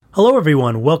Hello,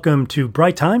 everyone. Welcome to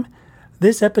Bright Time.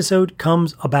 This episode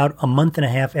comes about a month and a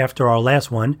half after our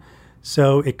last one,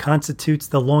 so it constitutes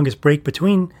the longest break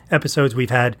between episodes we've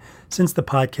had since the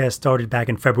podcast started back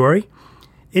in February.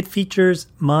 It features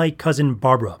my cousin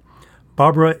Barbara.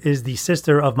 Barbara is the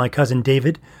sister of my cousin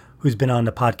David, who's been on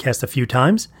the podcast a few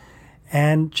times,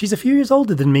 and she's a few years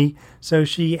older than me, so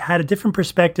she had a different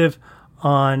perspective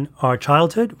on our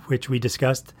childhood, which we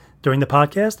discussed during the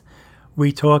podcast.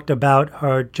 We talked about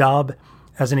her job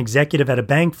as an executive at a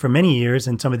bank for many years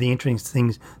and some of the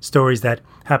interesting stories that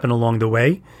happened along the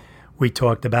way. We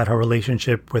talked about her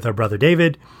relationship with her brother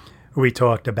David. We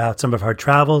talked about some of her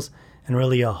travels and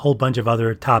really a whole bunch of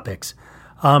other topics.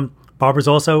 Barbara's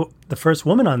also the first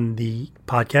woman on the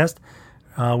podcast,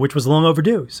 which was long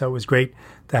overdue. So it was great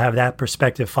to have that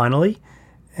perspective finally.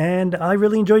 And I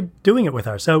really enjoyed doing it with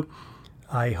her. So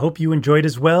I hope you enjoyed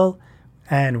as well.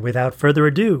 And without further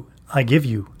ado, I give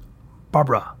you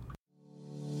Barbara.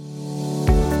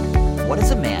 What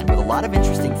does a man with a lot of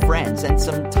interesting friends and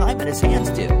some time in his hands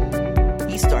do?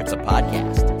 He starts a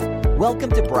podcast. Welcome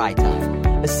to Bright Time,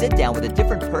 a sit down with a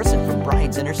different person from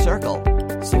Brian's inner circle.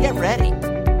 So get ready.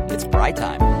 It's Bright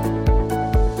Time.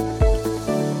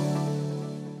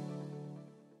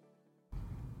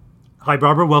 Hi,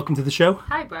 Barbara. Welcome to the show.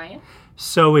 Hi, Brian.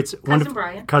 So it's wonderful,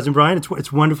 Brian. Cousin Brian.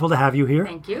 It's wonderful to have you here.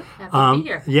 Thank you. Happy to be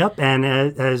here. Yep, and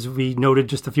as we noted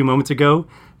just a few moments ago,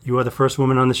 you are the first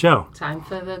woman on the show. Time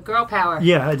for the girl power.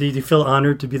 Yeah, do you feel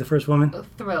honored to be the first woman?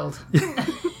 Thrilled.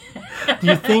 Do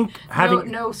you think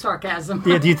having no sarcasm.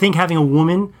 do you think having a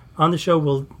woman on the show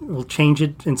will change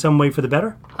it in some way for the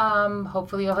better?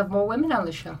 Hopefully you'll have more women on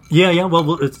the show. Yeah.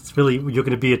 Well, it's really, you're going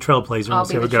to be a trailblazer. I'll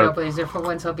be the trailblazer. For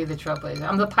once, I'll be the trailblazer.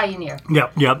 I'm the pioneer.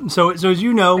 Yeah. So as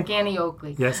you know, like Annie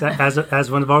Oakley. Yes,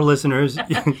 as one of our listeners.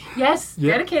 Yes,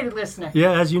 dedicated listener.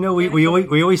 Yeah, as you know, we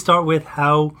always start with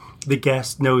how the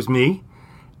guest knows me.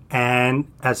 And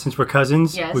since we're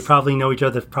cousins, yes, we probably know each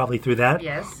other probably through that.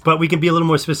 Yes. But we can be a little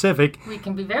more specific. We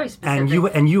can be very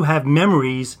specific. And you have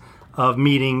memories of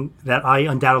meeting that I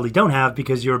undoubtedly don't have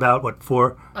because you're about,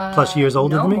 4+ years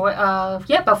older than me? More,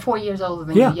 about 4 years older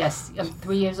than you. Yes, I'm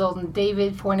 3 years older than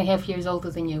David, 4.5 years older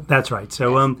than you. That's right.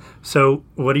 So, yes. So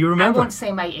what do you remember? I won't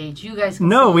say my age. You guys can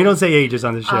No, we age. don't say ages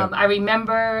on the show. I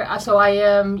remember, so I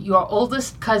am your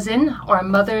oldest cousin. Our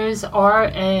mothers are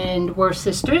and were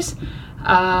sisters.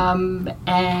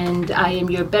 And I am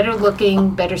your better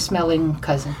looking, better smelling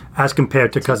cousin. As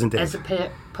compared to Cousin Dave. As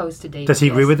opposed to David. Does he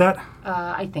agree with that?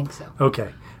 I think so.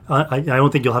 Okay. I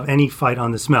don't think you'll have any fight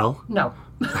on the smell. No.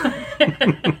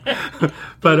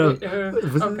 But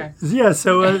okay. Yeah.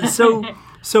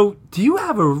 So do you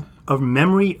have a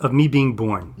memory of me being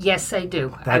born? Yes, I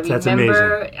do. That's I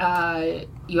remember amazing.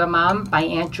 Your mom, my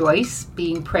Aunt Joyce,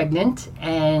 being pregnant,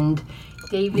 and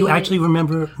David. You actually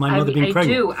remember my mother being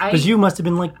pregnant? I do. Because you must have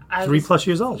been 3+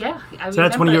 years old. Yeah, So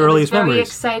that's one of your earliest memories. It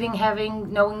was very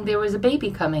exciting knowing there was a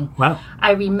baby coming. Wow.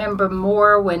 I remember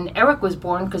more when Eric was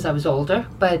born because I was older,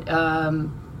 but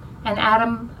and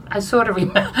Adam, I sort of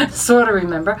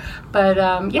remember. But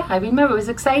I remember it was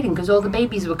exciting because all the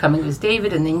babies were coming. It was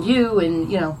David and then you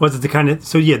and Was it the kind of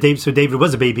David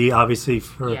was a baby obviously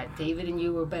for David and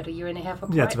you were about a year and a half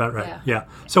apart. Yeah, that's about right. Yeah.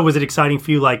 So was it exciting for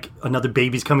you like another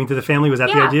baby's coming to the family? Was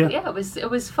that the idea? Yeah, it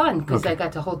was fun because I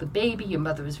got to hold the baby. Your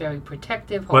mother was very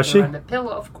protective. Was she? Her on the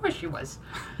pillow. Of course she was.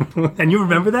 And you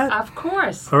remember that? Of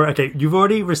course. All right, okay, you've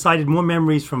already recited more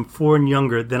memories from 4 and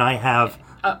younger than I have.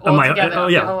 Altogether,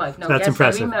 your whole life. No, so that's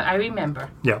impressive. I remember.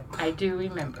 Yeah. I do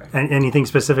remember. And anything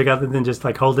specific other than just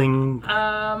like holding?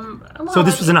 So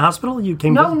this was in a hospital? You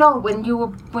came? No. When you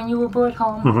were brought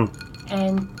home,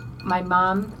 and my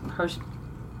mom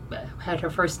had her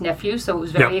first nephew, so it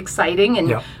was very exciting.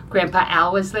 And Grandpa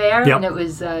Al was there, and it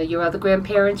was your other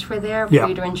grandparents were there,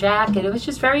 Rita and Jack, and it was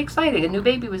just very exciting. A new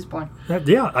baby was born. I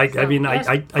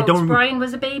don't. Brian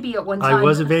was a baby at one time. I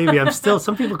was a baby. I'm still.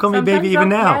 Some people call me a baby even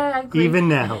now. Yeah, I agree. Even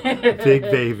now, big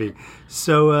baby.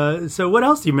 So what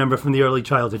else do you remember from the early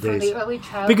childhood days? From the early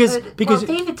childhood, because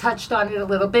David touched on it a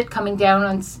little bit, coming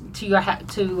down to your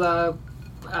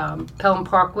Pelham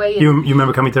Parkway. You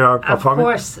remember coming to our apartment?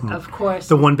 Of course.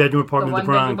 The one-bedroom apartment in the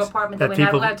Bronx. The one-bedroom apartment that we're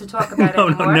not allowed to talk about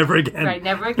anymore. No, never again. Right,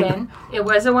 never again. It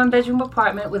was a one-bedroom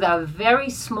apartment with a very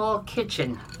small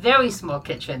kitchen. Very small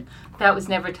kitchen. That was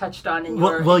never touched on in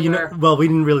your... Well, we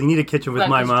didn't really need a kitchen with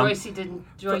my mom. Joycey didn't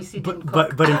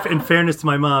cook. But in fairness to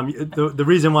my mom, the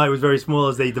reason why it was very small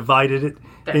is they divided it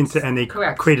and they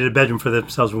created a bedroom for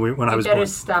themselves when I was born. You better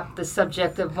stop the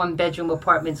subject of one-bedroom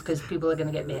apartments because people are going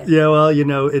to get mad. Yeah, well,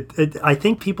 I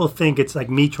think people think it's like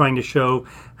me trying to show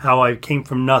how I came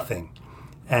from nothing.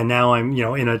 and now I'm,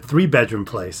 in a 3-bedroom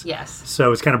place. Yes.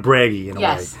 So it's kind of braggy in a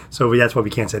way. So that's why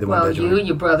we can't say the 1-bedroom. Well, you,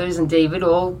 your brothers, and David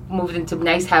all moved into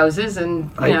nice houses,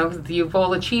 and you've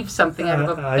all achieved something out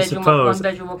of a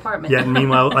one-bedroom apartment. Yeah.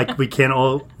 Meanwhile, we can't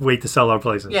all wait to sell our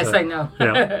places. Yes, I know.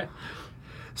 Yeah.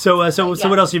 So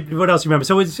what else you remember?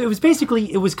 So it was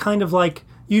basically, it was kind of like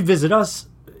you'd visit us.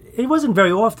 It wasn't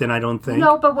very often, I don't think.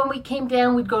 No, but when we came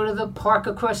down, we'd go to the park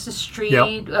across the street.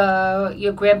 Yep.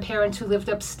 Your grandparents who lived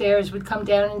upstairs would come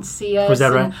down and see us. Was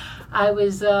that right? I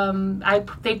was.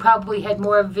 They probably had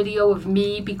more video of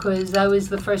me because I was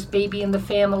the first baby in the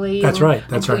family. That's right.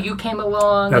 That's until right. you came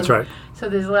along. That's right. So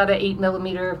there's a lot of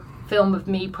 8mm film of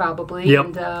me, probably. Yep.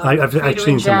 And, I've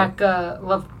seen Jack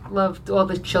loved all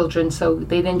the children, so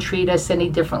they didn't treat us any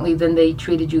differently than they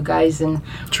treated you guys. And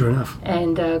true enough.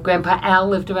 And Grandpa Al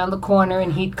lived around the corner,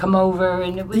 and he'd come over,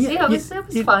 and it was it was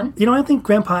fun. I don't think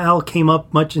Grandpa Al came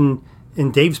up much in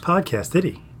Dave's podcast, did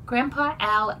he? Grandpa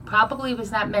Al probably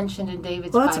was not mentioned in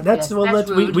David's podcast. That's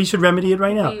rude. We should remedy it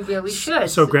right now. We really should.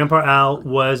 So Grandpa Al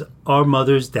was our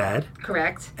mother's dad.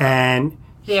 Correct. And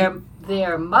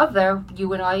their mother,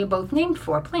 you and I are both named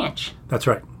for, Blanche. That's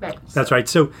right. Right. That's right.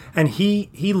 So, and he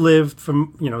lived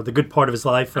from, the good part of his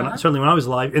life, and certainly when I was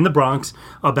alive, in the Bronx,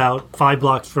 about 5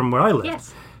 blocks from where I lived.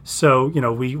 Yes. So,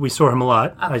 we saw him a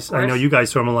lot. I know you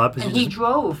guys saw him a lot. And he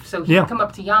drove, so he'd come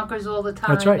up to Yonkers all the time.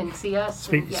 That's right. And see us.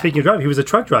 Speaking of driving, he was a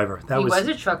truck driver. He was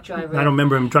a truck driver. I don't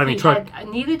remember him driving truck.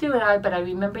 Neither do I, but I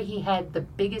remember he had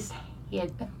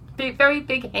very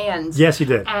big hands. Yes, he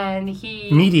did. And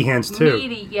meaty hands too.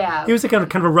 Meaty, yeah. He was kind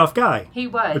of a rough guy. He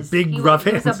was. With big, rough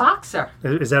hands. He was a boxer.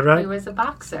 Is that right? He was a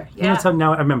boxer. Yeah.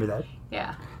 Now I remember that.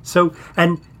 Yeah. So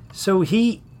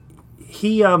he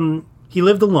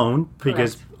lived alone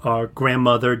because our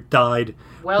grandmother died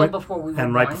before we were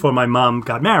and right before my mom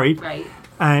got married. Right.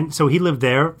 And so he lived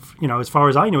there, as far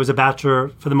as I know, as a bachelor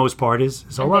for the most part. And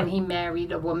then he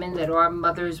married a woman that our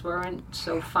mothers weren't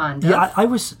so fond of. Yeah, I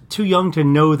was too young to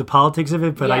know the politics of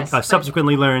it, but yes, I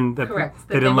subsequently learned that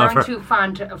they didn't love her. They weren't too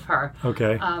fond of her.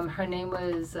 Okay. Her name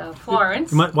was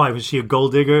Florence. Why? Was she a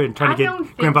gold digger and trying to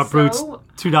get Grandpa Brute's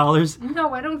 $2?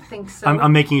 No, I don't think so.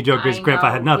 I'm making a joke because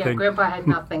Grandpa had nothing. Yeah, Grandpa had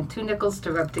nothing. 2 nickels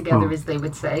to rub together, as they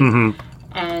would say. Mm-hmm.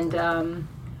 And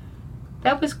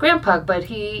that was Grandpa, but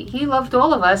he loved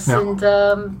all of us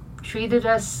and treated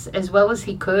us as well as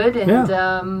he could.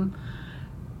 And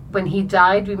when he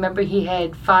died, remember he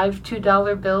had 5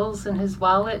 $2 bills in his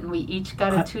wallet, and we each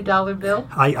got a $2 bill.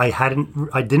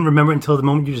 I didn't remember until the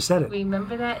moment you just said it.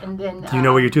 Remember that? And then do you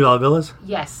know where your $2 bill is?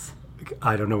 Yes.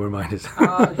 I don't know where mine is.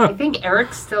 I think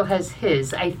Eric still has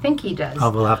his. I think he does.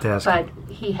 We'll have to ask him.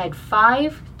 But he had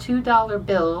 5 $2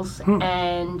 bills,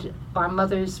 and our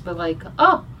mothers were like,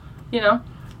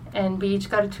 and we each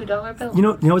got a $2 bill. You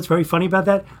know what's very funny about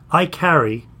that? I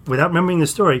carry, without remembering the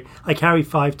story, 5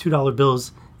 $2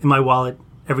 bills in my wallet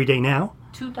every day now.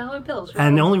 $2 bills, right?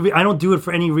 And I don't do it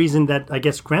for any reason that I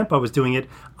guess Grandpa was doing it.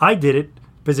 I did it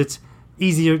because it's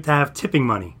easier to have tipping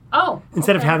money. Oh,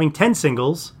 instead of having 10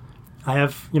 singles, I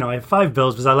have 5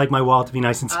 bills because I like my wallet to be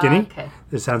nice and skinny. Okay.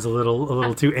 This sounds a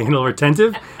little too anal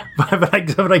retentive, but I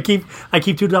keep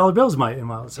 $2 bills in my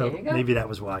wallet. So maybe that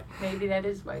was why. Maybe that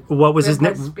is why. What was his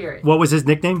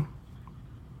nickname?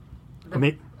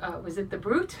 Was it the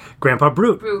Brute? Grandpa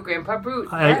Brute. Grandpa Brute.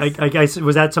 Yes. I guess,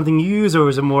 was that something you use, or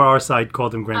was it more our side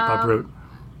called him Grandpa Brute?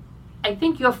 I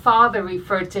think your father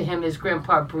referred to him as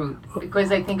Grandpa Brute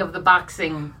because I think of the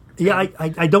boxing. Yeah,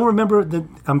 I don't remember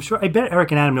I'm sure. I bet Eric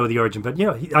and Adam know the origin, but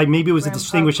maybe it was to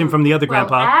distinguish him from the other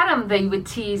Grandpa. Adam they would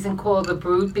tease and call the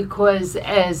Brute because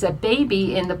as a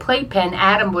baby in the playpen,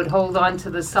 Adam would hold on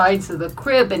to the sides of the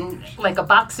crib and like a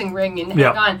boxing ring and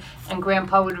hang on, and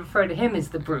Grandpa would refer to him as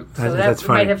the Brute. So that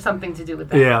might have something to do with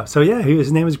that. Yeah. So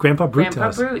his name was Grandpa Brute.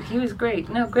 Grandpa Brute. He was great.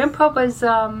 No, Grandpa was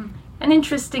an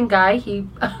interesting guy. He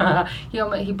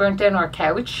he burnt down our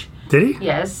couch. Did he?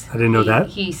 Yes. I didn't know that.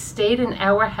 He stayed in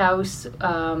our house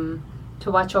to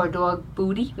watch our dog,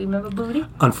 Booty. Remember Booty?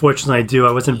 Unfortunately, I do.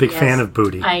 I wasn't a big fan of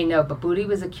Booty. I know, but Booty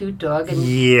was a cute dog and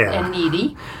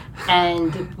needy.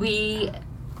 And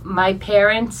my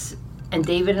parents and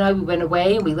David and I, we went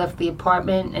away and we left the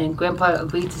apartment, and Grandpa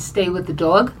agreed to stay with the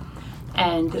dog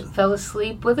and fell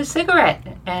asleep with a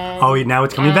cigarette. And, now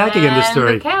it's coming back again, this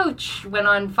story. And the couch went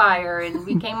on fire, and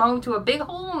we came home to a big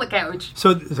hole in the couch.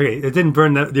 So, it didn't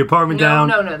burn the apartment down?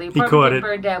 No, the apartment didn't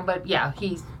burn down, but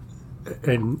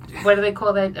and what do they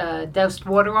call that? Doused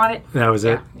water on it? That was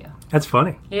it? Yeah. That's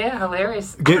funny. Yeah,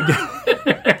 hilarious.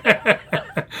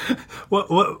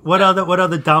 What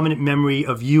other dominant memory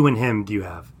of you and him do you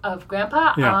have? Of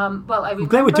Grandpa? Yeah. I remember. I'm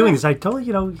glad we're doing this. I told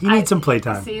you, he needs some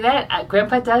playtime. See that?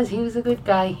 Grandpa does. He was a good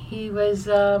guy. He was,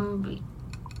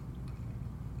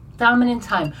 dominant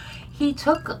time. He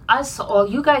took us all.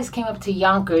 You guys came up to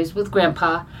Yonkers with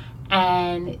Grandpa,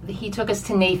 and he took us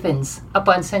to Nathan's up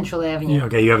on Central Avenue. Yeah,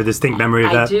 okay, you have a distinct memory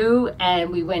of that? I do, and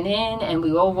we went in, and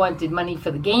we all wanted money for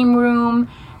the game room,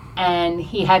 and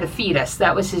he had to feed us.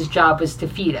 That was his job, was to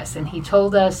feed us. And he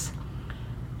told us,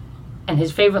 and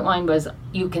his favorite line was,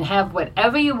 you can have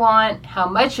whatever you want, how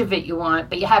much of it you want,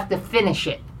 but you have to finish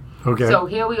it. Okay. So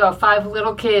here we are, 5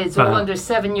 little kids, all under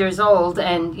 7 years old,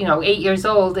 and 8 years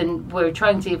old, and we're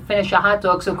trying to finish a hot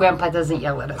dog so Grandpa doesn't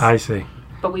yell at us. I see.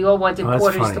 But we all wanted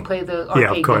quarters to play the arcade.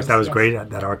 Yeah, of course. games. That was great at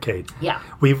that arcade. Yeah.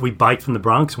 We biked from the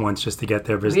Bronx once just to get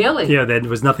there. Really? Yeah, there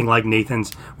was nothing like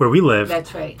Nathan's where we live.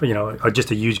 That's right. But,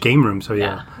 just a huge game room. So,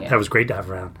 Yeah. that was great to have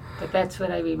around. But that's what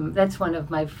that's one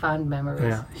of my fond memories.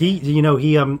 Yeah.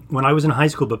 He when I was in high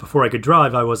school, but before I could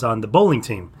drive, I was on the bowling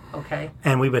team. Okay.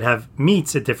 And we would have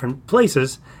meets at different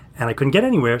places, and I couldn't get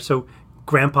anywhere. So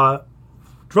Grandpa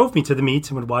drove me to the meets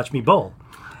and would watch me bowl.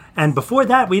 And before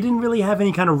that, we didn't really have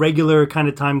any kind of regular kind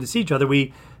of time to see each other.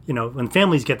 We, when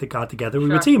families got together, we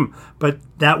would see them. But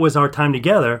that was our time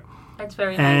together. That's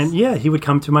very nice. And, he would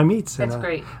come to my meets. That's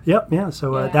great. Yep, yeah.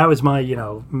 So that was my,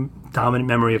 dominant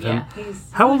memory of him.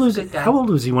 How old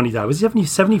was he when he died? Was he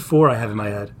 74, I have in my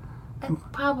head?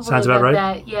 Probably. Sounds about right?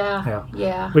 That.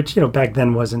 Yeah. Which, back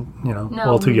then wasn't,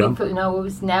 all too young.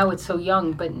 Now it's so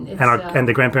young, but it's... And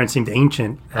the grandparents seemed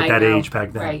ancient at that age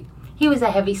back then. Right. He was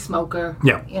a heavy smoker.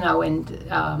 Yeah.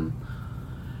 And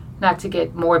not to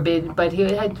get morbid, but he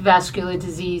had vascular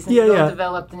disease and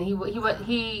developed, and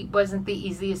he wasn't the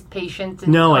easiest patient.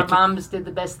 And our moms did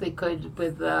the best they could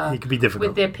with he could be difficult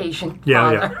with their patient.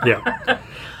 Yeah.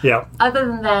 Other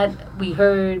than that, we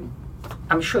heard.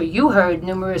 I'm sure you heard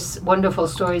numerous wonderful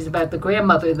stories about the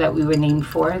grandmother that we were named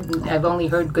for. I've only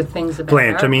heard good things about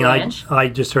Blanche. her. Blanche. I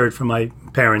just heard from my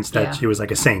parents that she was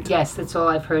like a saint. Yes, that's all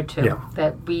I've heard too. Yeah.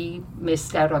 That we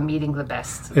missed out on meeting the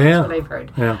best. That's what I've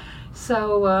heard. Yeah.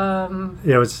 So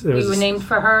it was we were named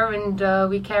for her, and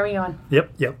we carry on.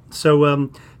 Yep. So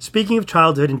speaking of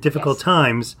childhood and difficult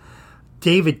times,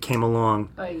 David came along.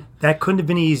 Oy. That couldn't have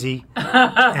been easy,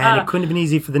 and it couldn't have been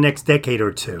easy for the next decade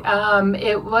or two.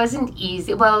 It wasn't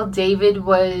easy. Well, David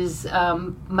was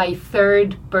my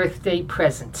 3rd birthday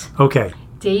present. Okay.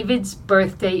 David's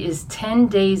birthday is 10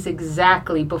 days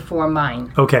exactly before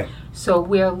mine. Okay. So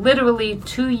we're literally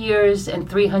 2 years and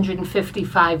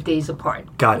 355 days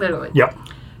apart. Got it. Literally. Yep.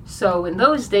 So in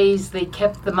those days, they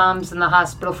kept the moms in the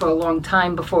hospital for a long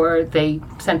time before they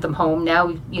sent them home.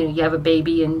 Now, you have a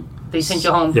baby and they send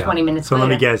you home 20 minutes later. So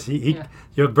let me guess.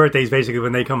 Your birthday is basically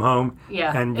when they come home.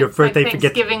 Yeah. And your birthday like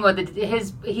Thanksgiving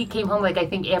he came home I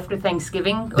think after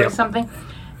Thanksgiving or something.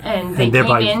 And they came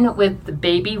in with the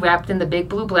baby wrapped in the big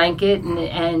blue blanket,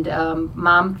 and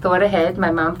Mom thought ahead. My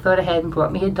mom thought ahead and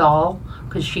brought me a doll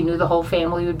because she knew the whole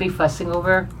family would be fussing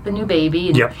over the new baby.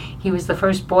 And he was the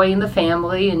first boy in the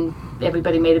family, and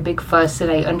everybody made a big fuss.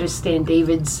 And I understand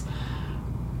David's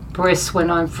bris went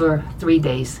on for 3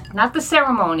 days. Not the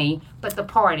ceremony, but the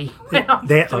party. I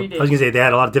was going to say they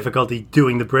had a lot of difficulty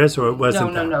doing the bris, or it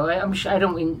wasn't. No. I'm sure, I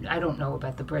don't know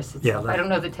about the bris itself. I don't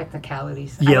know the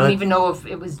techtechnicalities. Yeah, I don't even know if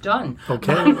it was done.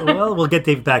 Okay. Well, we'll get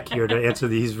Dave back here to answer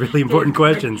these really important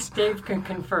questions. Dave can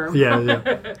confirm.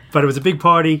 Yeah. But it was a big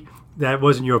party. That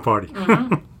wasn't your party.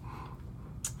 Mm-hmm.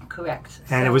 Correct.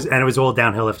 And it was all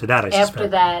downhill after that. I suspect. After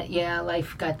that,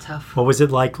 life got tough. What was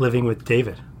it like living with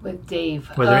David? With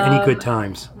Dave. Were there any good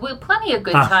times? Well, plenty of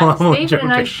good times. David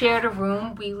and I shared a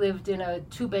room. We lived in a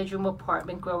 2-bedroom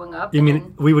apartment growing up. You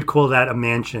mean we would call that a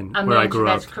mansion where I grew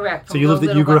up? That's correct. So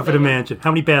you grew up in a mansion. How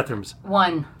many bathrooms?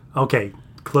 1. Okay,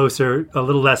 closer, a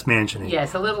little less mansion-y.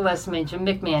 Yes, a little less mansion,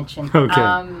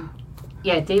 McMansion.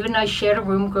 Okay. David and I shared a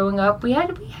room growing up. We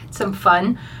had some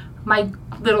fun. My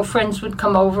little friends would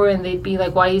come over and they'd be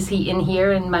like, "Why is he in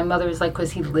here?" And my mother was like,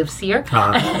 "Because he lives here."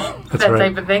 That's that right.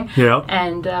 type of thing. Yeah.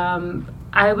 And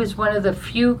I was one of the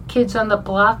few kids on the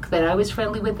block that I was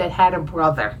friendly with that had a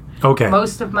brother. Okay.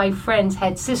 Most of my friends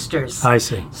had sisters. I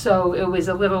see. So it was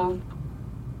a little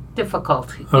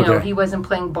difficult. He wasn't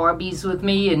playing Barbies with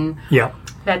me and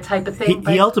that type of thing.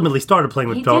 He ultimately started playing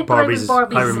with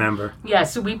Barbies, I remember. Yeah,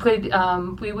 so we played.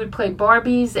 We would play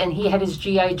Barbies, and he had his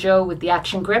G.I. Joe with the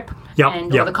action grip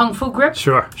and or the Kung Fu grip.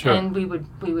 Sure. And we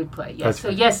would play. Yes. So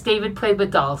yes, David played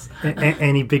with dolls.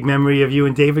 Any big memory of you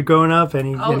and David growing up?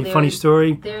 Any funny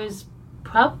story? There's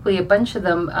probably a bunch of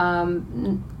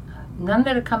them. None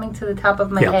that are coming to the top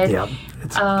of my head. Yeah,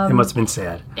 it must have been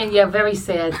sad. And very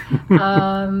sad.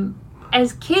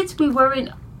 As kids, we weren't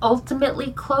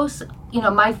ultimately close.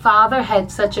 My father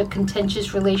had such a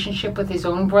contentious relationship with his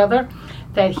own brother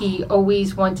that he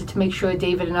always wanted to make sure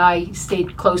David and I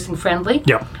stayed close and friendly.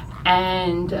 Yeah.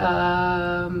 and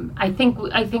I think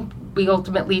we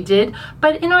ultimately did.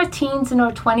 But in our teens, in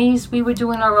our 20s, we were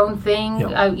doing our own thing.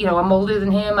 Yep. I'm older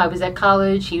than him. I was at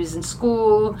college. He was in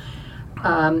school.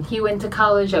 He went to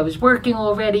college. I was working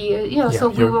already. So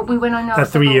we went on our that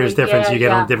 3 years difference. You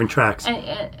get on different tracks.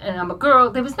 And I'm a girl.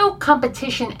 There was no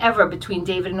competition ever between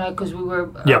David and I because we were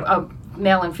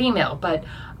male and female. But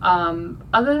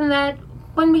other than that,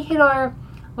 when we hit our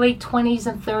late 20s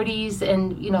and 30s,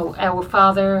 and our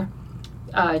father,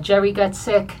 Jerry, got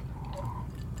sick.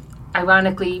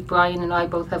 Ironically, Brian and I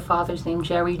both have fathers named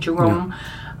Jerry, Jerome.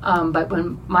 But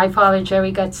when my father,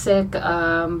 Jerry, got sick,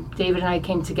 David and I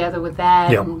came together with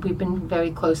that, and we've been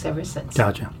very close ever since.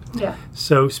 Gotcha. Yeah.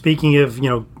 So speaking of,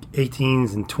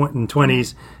 18s and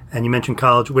 20s, and you mentioned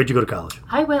college, where'd you go to college?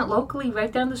 I went locally right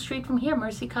down the street from here,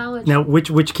 Mercy College. Now,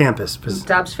 which campus?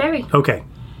 Dobbs Ferry. Okay.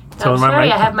 Dobbs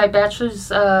Ferry. I have my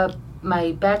bachelor's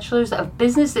of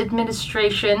business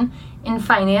administration in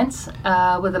finance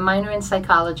with a minor in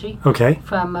psychology. Okay.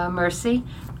 From Mercy.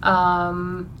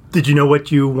 Did you know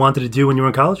what you wanted to do when you were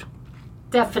in college?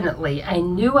 Definitely. I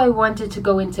knew I wanted to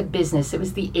go into business. It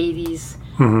was the 80s,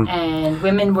 and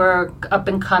women were up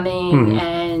and coming,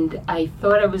 and I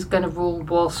thought I was going to rule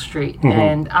Wall Street,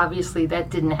 and obviously that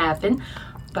didn't happen.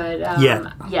 But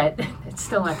yet, it's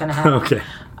still not going to happen. Okay.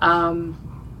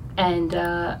 And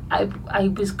I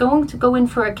was going to go in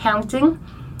for accounting,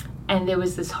 and there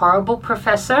was this horrible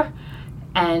professor,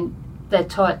 and that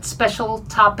taught special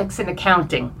topics in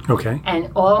accounting. Okay.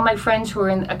 And all of my friends who were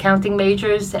in accounting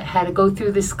majors had to go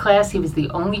through this class. He was the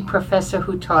only professor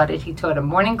who taught it. He taught a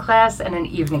morning class and an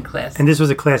evening class. And this was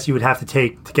a class you would have to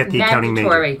take to get the accounting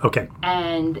major. Okay.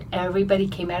 And everybody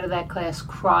came out of that class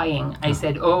crying. I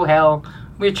said, oh, hell,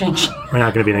 we're changing. We're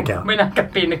not going to be an accountant. We're not going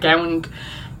to be an accountant.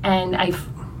 And I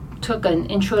took an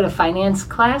intro to finance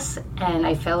class, and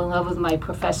I fell in love with my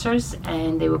professors,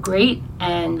 and they were great.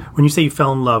 And when you say you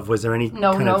fell in love, was there any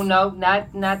not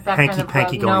that kind of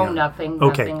hanky love. Going on? Nothing.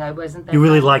 Okay. I wasn't that. You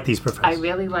really liked these professors? I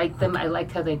really liked them. I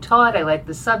liked how they taught. I liked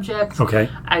the subject. Okay.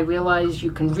 I realized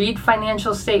you can read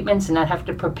financial statements and not have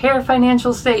to prepare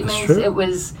financial statements. That's true.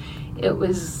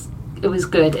 It was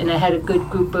good, and I had a good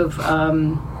group of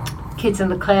kids in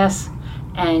the class.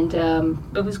 And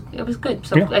it was good.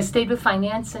 So I stayed with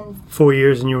finance and 4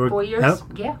 years, and you were 4 years. Out?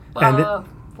 Yeah, And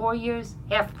 4 years,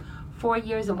 4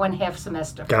 years and one half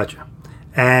semester. Gotcha.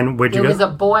 And where'd you go? There was a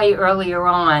boy earlier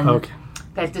on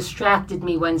that distracted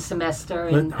me one semester,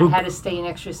 and I had to stay an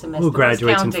extra semester. Who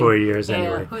graduates in 4 years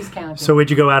anyway? Yeah, who's counting? So where'd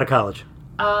you go out of college?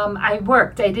 I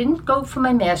worked. I didn't go for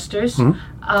my master's.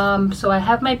 So I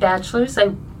have my bachelor's.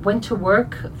 I went to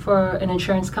work for an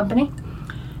insurance company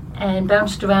and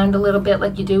bounced around a little bit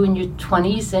like you do in your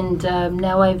 20s, and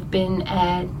now I've been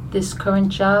at this current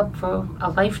job for a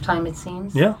lifetime, it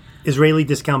seems. Yeah. Israeli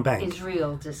Discount Bank.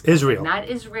 Israel Discount. Israel. Not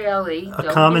Israeli. A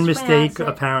common mistake,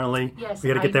 apparently. Yes. We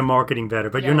got to get their marketing better.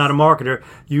 But you're not a marketer.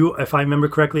 You, if I remember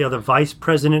correctly, are the vice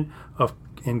president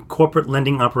in corporate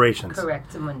lending operations.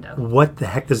 Correct, Mundo. What the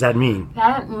heck does that mean?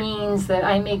 That means that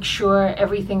I make sure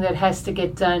everything that has to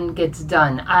get done gets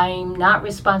done. I'm not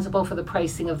responsible for the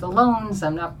pricing of the loans.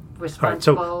 I'm not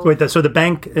responsible. All right, so the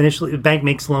bank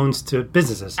makes loans to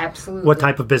businesses. Absolutely. What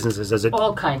type of businesses is it?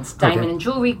 All kinds. Diamond and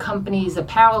jewelry companies,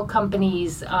 apparel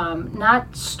companies,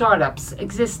 not startups,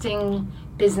 existing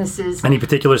businesses. Any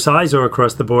particular size or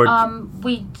across the board?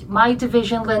 My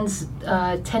division lends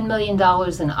 $10 million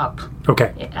and up.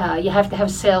 Okay. You have to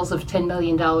have sales of $10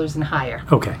 million and higher.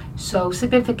 Okay. So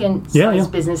significant size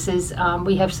businesses.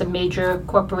 We have some major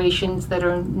corporations that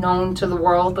are known to the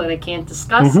world that I can't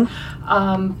discuss.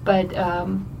 But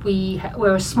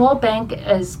we're a small bank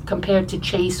as compared to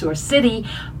Chase or Citi,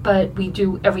 but we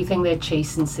do everything that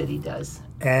Chase and Citi does.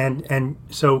 And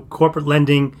so corporate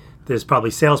lending, there's probably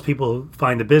salespeople who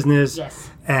find the business. Yes.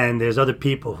 And there's other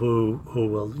people who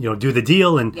will do the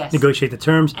deal and negotiate the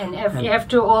terms. And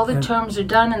after all the terms are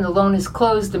done and the loan is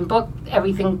closed and booked,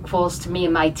 everything falls to me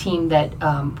and my team that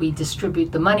we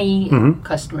distribute the money.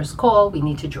 Customers call. We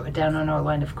need to draw down on our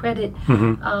line of credit.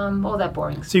 All that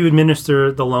boring. So you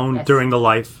administer the loan during the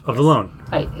life of the loan.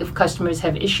 Right. If customers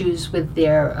have issues with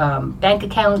their bank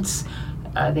accounts,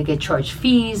 they get charged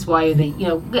fees. Why are they,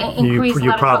 increase a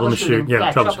lot of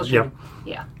troubleshooting. Troubleshooting.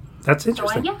 Yeah. That's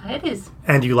interesting. So, it is.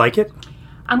 And do you like it?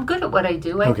 I'm good at what I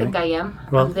do. I think I am.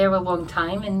 Well, I'm there a long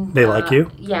time, and they like you.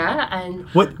 Yeah, and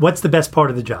what's the best part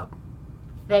of the job?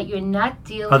 That you're not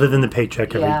dealing. Other than the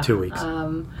paycheck every 2 weeks.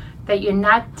 That you're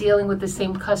not dealing with the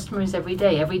same customers every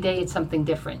day. Every day it's something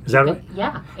different. Is that right?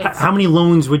 Yeah. How many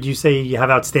loans would you say you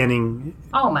have outstanding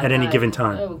at any given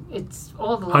time? Oh, it's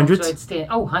all the loans hundreds? are outstanding.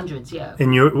 Oh, hundreds, yeah.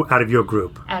 Out of your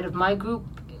group? Out of my group,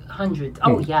 hundreds.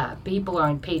 Oh, yeah. People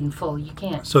aren't paid in full. You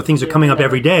can't. So things are coming up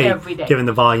every day, given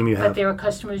the volume you have. But there are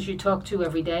customers you talk to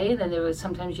every day. Then there are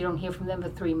sometimes you don't hear from them for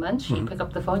 3 months. You pick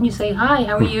up the phone, you say, hi,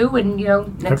 how are you? And,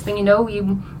 next thing you know,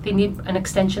 they need an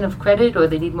extension of credit, or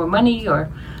they need more money, or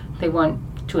they want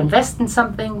to invest in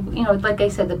something. Like I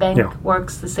said, the bank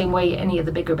works the same way any of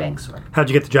the bigger banks work. How'd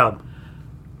you get the job?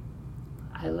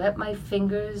 I let my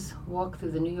fingers walk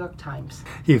through the New York Times.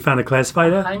 You found a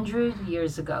classified ad? 100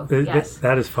 years ago, yes.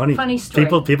 That is funny. Funny story.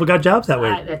 People got jobs that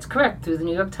way. That's correct, through the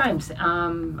New York Times.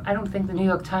 I don't think the New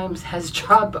York Times has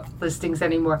job listings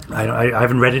anymore. I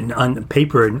haven't read it on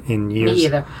paper in years. Me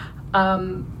either.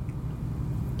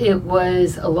 It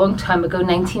was a long time ago,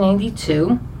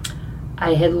 1992.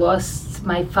 I had lost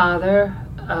my father.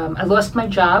 I lost my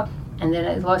job, and then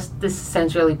I lost. This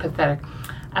sounds really pathetic.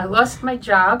 I lost my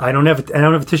job. I don't have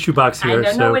a tissue box here.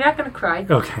 No, we're not going to cry.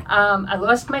 Okay. I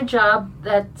lost my job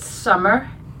that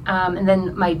summer, and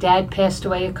then my dad passed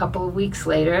away a couple of weeks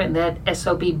later, and that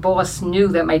SOB boss knew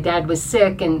that my dad was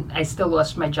sick, and I still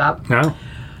lost my job. No.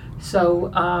 So.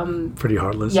 Pretty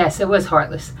heartless. Yes, it was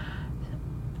heartless.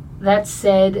 That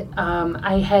said,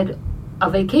 I had a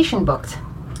vacation booked.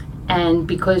 And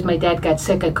because my dad got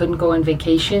sick, I couldn't go on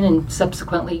vacation, and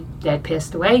subsequently, Dad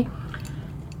passed away.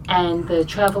 And the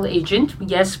travel agent,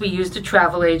 yes, we used a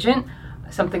travel agent,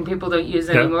 something people don't use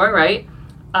anymore, right?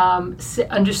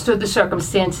 Understood the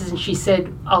circumstances, and she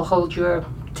said, I'll hold your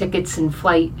tickets and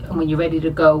flight, and when you're ready to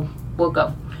go, we'll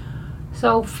go.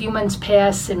 So a few months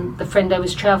passed, and the friend I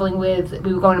was traveling with,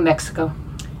 we were going to Mexico,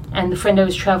 and the friend I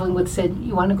was traveling with said,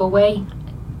 you want to go away?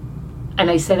 And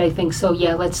I said, I think so.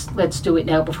 Yeah, let's do it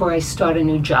now before I start a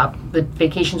new job. The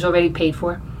vacation's already paid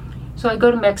for. So I go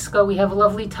to Mexico. We have a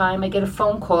lovely time. I get a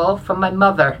phone call from my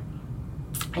mother.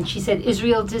 And she said,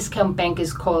 Israel Discount Bank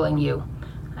is calling you.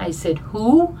 I said,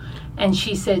 who? And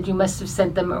she said, you must have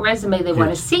sent them a resume. They want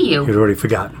to see you. You'd already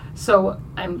forgotten. So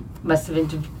I must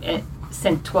have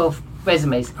sent 12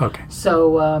 resumes. Okay.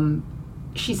 So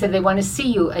she said, they want to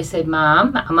see you. I said,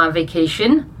 Mom, I'm on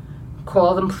vacation.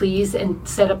 Call them, please, and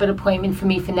set up an appointment for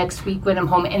me for next week when I'm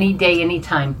home any day, any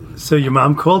time. So your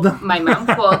mom called them? My mom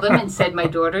called them and said, my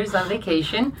daughter's on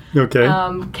vacation. Okay.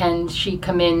 Can she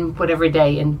come in whatever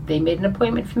day? And they made an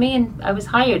appointment for me, and I was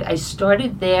hired. I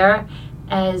started there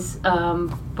as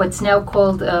what's now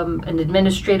called an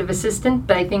administrative assistant,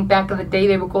 but I think back in the day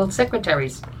they were called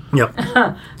secretaries.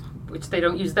 Yep. Which they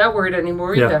don't use that word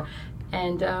anymore either.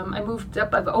 And I moved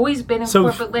up. I've always been in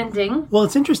corporate lending. Well,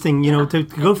 it's interesting, to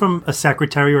go from a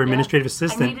secretary or administrative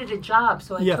assistant. I needed a job,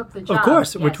 so I took the job. Of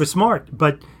course, which was smart.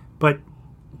 But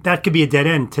that could be a dead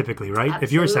end typically, right? Absolutely.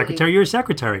 If you're a secretary, you're a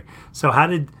secretary. So how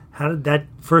did that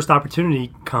first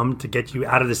opportunity come to get you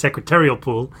out of the secretarial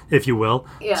pool, if you will,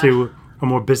 to a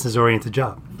more business-oriented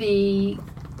job? The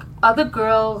other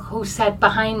girl who sat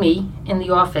behind me in the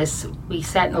office, we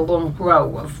sat in a long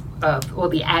row of all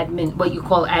the admin, what you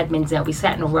call admins now. We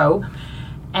sat in a row,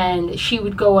 and she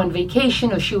would go on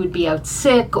vacation, or she would be out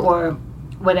sick, or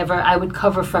whatever. I would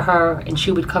cover for her, and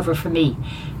she would cover for me.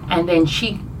 And then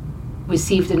she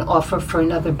received an offer for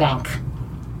another bank,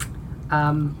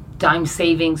 Dime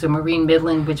Savings or Marine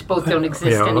Midland, which both don't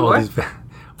exist anymore.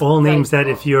 All names that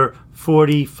if you're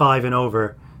 45 and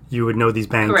over, you would know these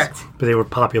banks. Correct. But they were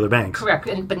popular banks. Correct.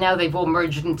 But now they've all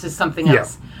merged into something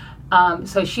else.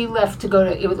 So she left to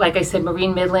go to, like I said,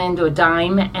 Marine Midland or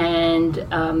Dime, and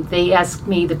they asked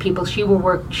me, the people she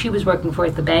was working for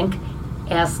at the bank,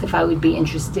 asked if I would be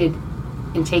interested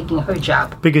in taking her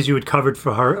job. Because you had covered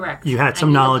for her. Correct. You had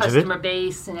some knowledge of it. Customer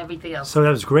base and everything else. So that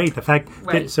was great. The fact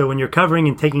right. that, so when you're covering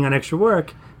and taking on extra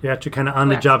work, you're actually kind of on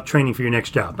the job training for your next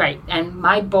job. Right. And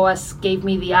my boss gave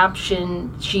me the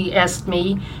option. She asked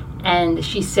me, and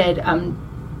she said,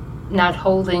 I'm not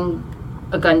holding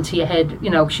a gun to your head.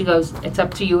 She goes, it's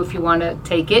up to you if you want to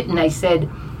take it. And I said,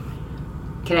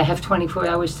 can I have 24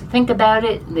 hours to think about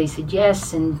it? And they said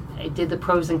yes, and I did the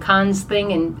pros and cons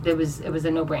thing, and it was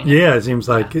a no-brainer. Yeah, it seems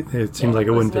like it seemed like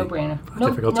it wouldn't be. No-brainer.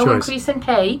 Difficult no choice. Increase in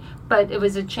pay, but it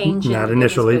was a change. Not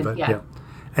initially, but yeah.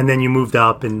 And then you moved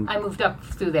up, and I moved up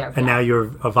through there. And now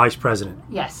you're a vice president.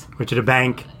 Yes. Which at a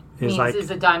bank is like is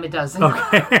a dime a dozen.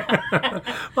 Okay.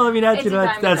 Well, I mean that's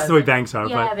the way banks are.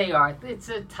 Yeah, but they are. It's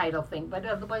a title thing, but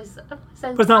otherwise. But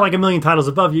it's not like a million titles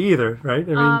above you either, right?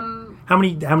 I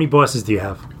mean, how many bosses do you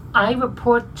have? I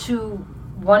report to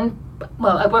one.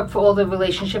 Well, I work for all the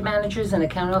relationship managers and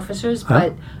account officers,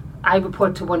 but I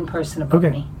report to one person above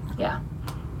me. Yeah,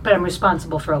 but I'm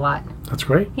responsible for a lot. That's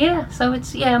great. Yeah, so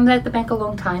I'm at the bank a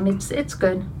long time. It's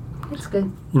good. It's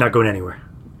good. You're not going anywhere.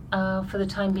 For the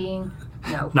time being,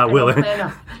 no. Not willingly.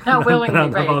 Not willingly.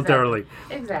 Not right, voluntarily.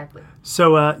 Exactly.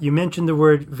 So you mentioned the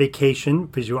word vacation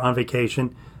because you were on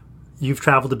vacation. you've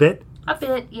traveled a bit. A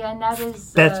bit, yeah, not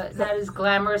as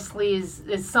glamorously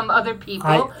as some other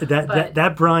people.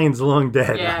 That Brian's long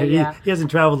dead. Yeah. He hasn't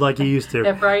traveled like he used to.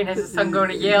 That Brian has a son going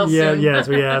to Yale soon. Yeah,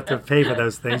 so we have to pay for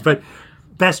those things. But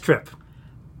best trip?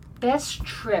 Best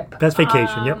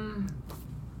vacation, yep.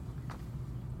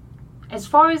 As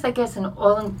far as, I guess, an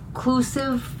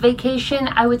all-inclusive vacation,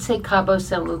 I would say Cabo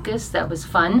San Lucas. That was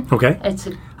fun. Okay.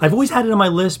 I've always had it on my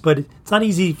list, but it's not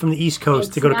easy from the East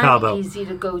Coast to go to Cabo. It's not easy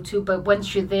to go to, but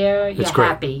once you're there, you're great.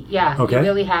 happy. Yeah, okay. You're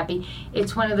really happy.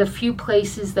 It's one of the few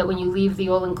places that when you leave the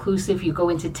all-inclusive, you go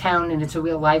into town and it's a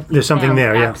real lively There's something town.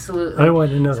 there, yeah. Absolutely. Oh, I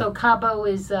didn't know that. So Cabo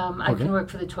is, I can work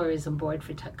for the tourism board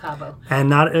for Cabo. And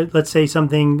not, let's say,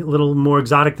 something a little more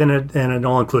exotic than an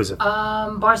all-inclusive.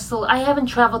 Barcelona. I haven't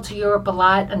traveled to Europe a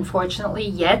lot, unfortunately,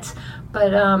 yet.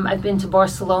 But I've been to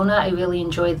Barcelona. I really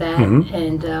enjoyed that.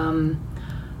 And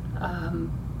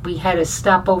we had a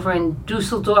stopover in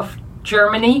Dusseldorf,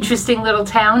 Germany. Interesting little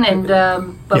town. And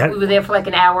but we were there for like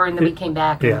an hour, and then we came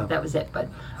back, and that was it. But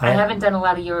I haven't done a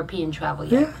lot of European travel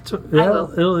yet. I will.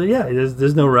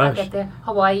 There's no rush. I'll get there.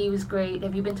 Hawaii was great.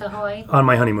 Have you been to Hawaii? On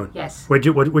my honeymoon. Yes. Which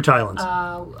islands?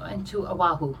 And to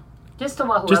Oahu. Just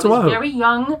Oahu. Just I was Oahu. very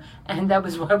young, and that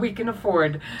was what we can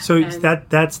afford. So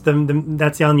that's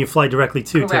the island you fly directly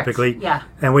to, correct. Typically. Yeah.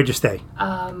 And where'd you stay?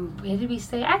 Where did we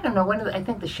stay? I don't know. I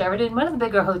think the Sheraton, one of the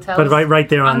bigger hotels. But right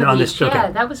there on the this. beach. Okay.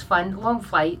 Yeah, that was fun. Long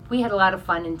flight. We had a lot of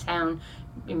fun in town.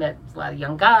 We met a lot of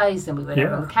young guys, and we went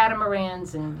out on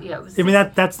catamarans, and it was.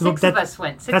 That's six of us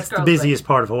went. That's the busiest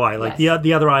part of Hawaii. Like the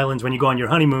other islands, when you go on your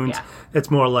honeymoons, it's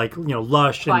more like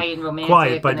lush and romantic.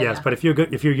 Quiet. But but if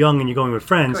you're young and you're going with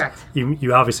friends, correct.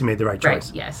 You obviously made the right choice.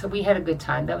 Right. Yeah. So we had a good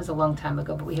time. That was a long time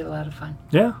ago, but we had a lot of fun.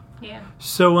 Yeah. Yeah.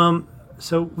 So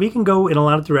we can go in a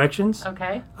lot of directions.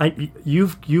 Okay. You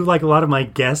like a lot of my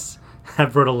guests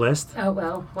have wrote a list. Oh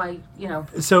well, why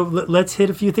So let's hit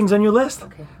a few things on your list.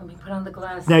 Okay, let me put on the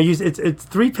glasses. Now it's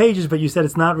 3 pages, but you said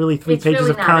it's not really three pages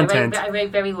really of content. I write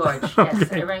very large.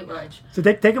 Yes, I write large. So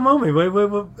take a moment.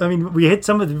 We hit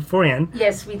some of it beforehand.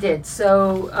 Yes, we did.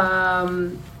 So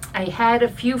I had a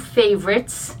few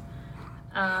favorites.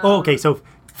 Okay. So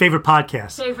favorite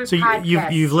podcasts. So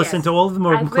you've listened to all of them,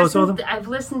 or close to all of them? I've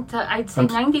listened to, I'd say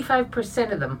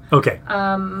 95% of them. Okay.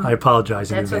 I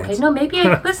apologize in advance. That's okay. No, maybe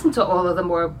I listened to all of them,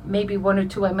 or maybe one or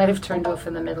two I might have turned off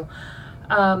in the middle.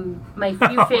 My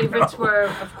few favorites were,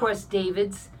 of course,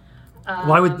 David's.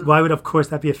 Why would of course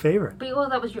that be a favorite? Well,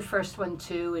 that was your first one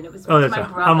too, and it was that's my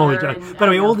right. brother. I'm only joking. By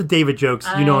the way, all the David jokes,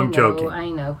 I'm joking. I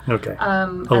know. Okay. I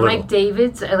like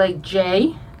David's. I like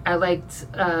Jay. I liked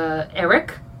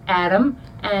Eric, Adam,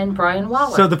 and Brian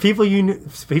Waller. So the people you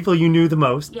knew the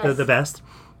most, yes. the best,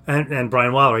 and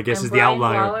Brian Waller, I guess, is the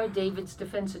outlier. Brian Waller, David's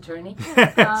defense attorney,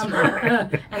 and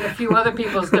a few other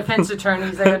people's defense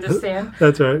attorneys. I understand.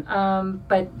 That's right.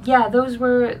 But yeah, those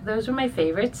were my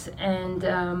favorites.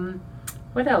 And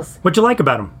what else? What'd you like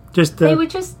about them?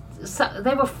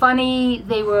 They were funny.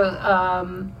 They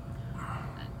were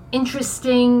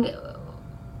interesting.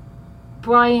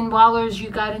 Brian Waller's,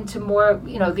 you got into more,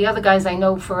 the other guys I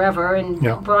know forever, and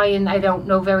Brian I don't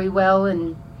know very well,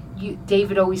 and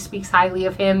David always speaks highly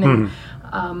of him, and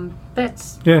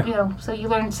that's, so you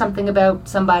learn something about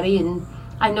somebody, and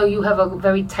I know you have a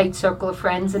very tight circle of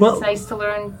friends, and it's nice to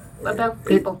learn about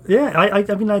people.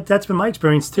 I mean, that's been my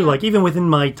experience too. Like even within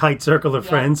my tight circle of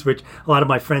friends, which a lot of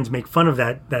my friends make fun of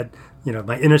that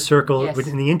my inner circle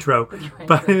in the intro,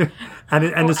 but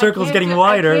and the circle is getting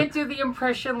wider. I can't do the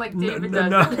impression like David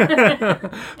does. No.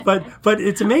 but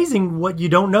it's amazing what you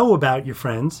don't know about your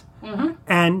friends,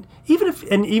 and even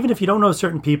if you don't know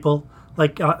certain people,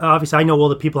 like obviously I know all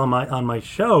the people on my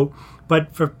show,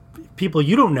 but for people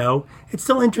you don't know, it's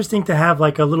still interesting to have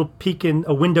like a little peek in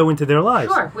a window into their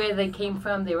lives. Sure, where they came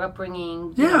from, their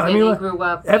upbringing, where they grew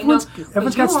up. Everyone's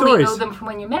got stories. You only know them from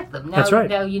when you met them. Now, that's right.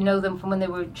 Now you know them from when they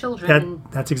were children.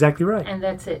 That's exactly right. And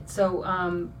that's it. So,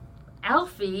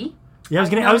 Alfie. Yeah,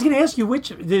 I was gonna ask you which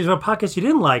there's a podcast you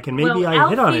didn't like, and maybe I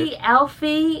hit on it.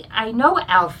 Alfie. I know of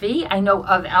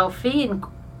Alfie, and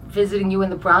visiting you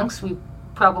in the Bronx, we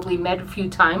probably met a few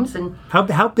times. And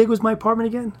how big was my apartment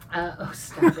again?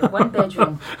 Stop it. 1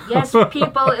 bedroom. Yes,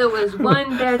 people, it was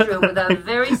 1 bedroom with a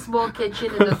very small kitchen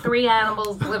and the 3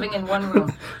 animals living in 1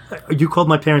 room. You called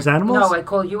my parents animals? No, I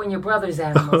called you and your brother's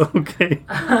animals. Okay.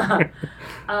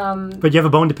 But you have a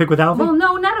bone to pick with Alfie? Well,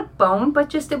 no, not a bone, but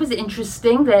just it was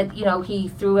interesting that, he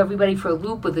threw everybody for a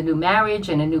loop with a new marriage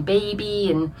and a new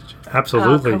baby. And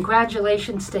absolutely.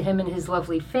 Congratulations to him and his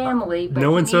lovely family. But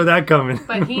no one saw that coming.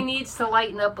 But he needs to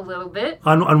lighten up a little bit.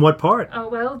 On what part? Oh,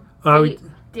 well,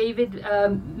 David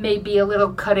may be a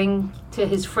little cutting to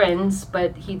his friends,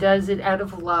 but he does it out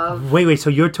of love. Wait. So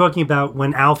you're talking about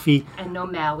when Alfie... And no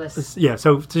malice. Yeah,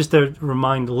 so just to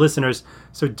remind the listeners,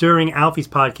 so during Alfie's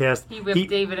podcast... He ripped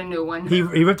David a new one. He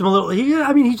ripped him a little...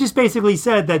 He just basically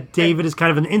said that David is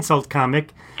kind of an insult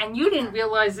comic. And you didn't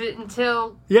realize it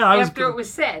until after it was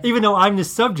said. Even though I'm the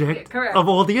subject of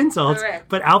all the insults. Correct.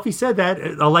 But Alfie said that.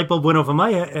 A light bulb went over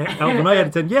my head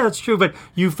and said, yeah, that's true. But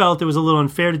you felt it was a little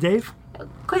unfair to Dave?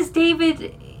 Because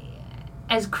David...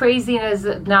 As crazy and as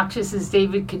obnoxious as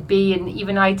David could be, and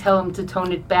even I tell him to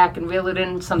tone it back and reel it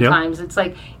in sometimes, it's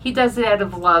like he does it out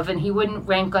of love, and he wouldn't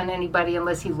rank on anybody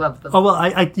unless he loved them. Oh, well,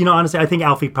 I honestly, I think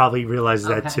Alfie probably realizes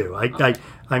that too. I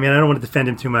mean, I don't want to defend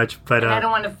him too much, but... And I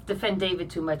don't want to defend David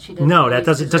too much. He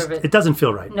doesn't it doesn't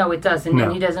feel right. No, it doesn't,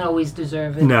 and he doesn't always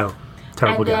deserve it. No,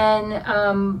 terrible guy. And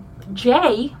then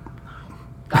Jay,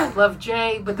 I love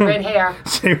Jay with the red hair.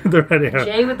 Jay with the red hair.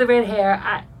 Jay with the red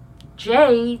hair.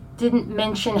 Jay didn't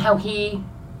mention how he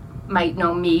might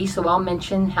know me, so I'll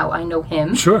mention how I know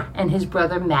him. Sure. And his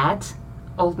brother Matt,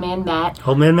 Old Man Matt.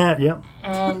 Old Man Matt, yeah.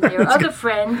 And their other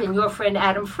friend, and your friend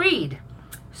Adam Freed.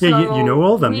 So yeah, you know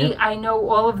all of them, I know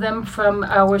all of them from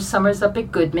our summers up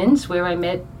at Goodman's, where I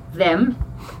met them.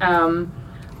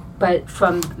 But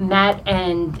from Matt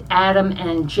and Adam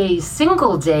and Jay's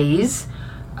single days...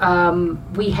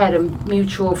 we had a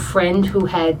mutual friend who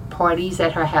had parties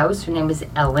at her house. Her name was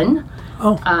Ellen.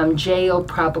 Oh. Jay will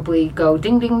probably go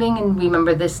ding, ding, ding, and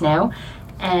remember this now.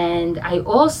 And I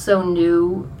also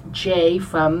knew Jay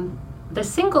from the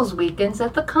singles weekends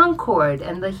at the Concord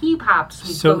and the hip hops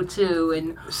we'd go to.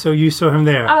 And so you saw him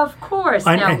there? Of course.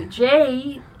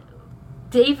 Jay,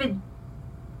 David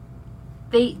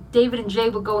and Jay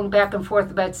were going back and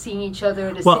forth about seeing each other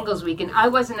at a singles weekend. I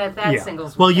wasn't at that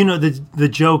singles weekend. Well, you know, the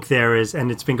joke there is,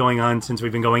 and it's been going on since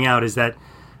we've been going out, is that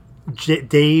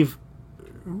Dave,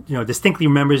 distinctly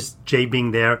remembers Jay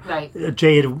being there. Right.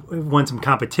 Jay had won some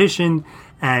competition,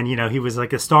 and, he was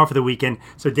like a star for the weekend.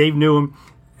 So Dave knew him,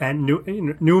 and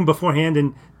knew him beforehand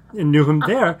and knew him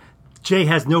there. Jay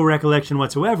has no recollection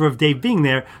whatsoever of Dave being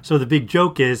there. So the big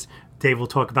joke is... Dave will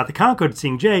talk about the Concord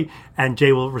seeing Jay, and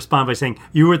Jay will respond by saying,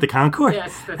 "You were at the Concord?"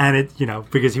 Yes. And it,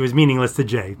 because he was meaningless to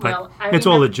Jay. But it's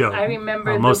all a joke. I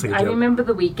remember mostly a joke. I remember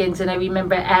the weekends, and I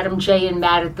remember Adam, Jay, and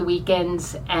Matt at the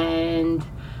weekends. And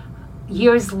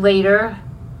years later,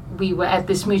 we were at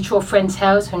this mutual friend's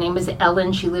house. Her name was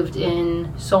Ellen. She lived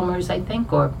in Somers, I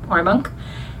think, or Armonk.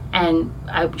 And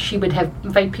she would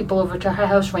invite people over to her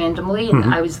house randomly,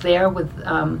 and I was there with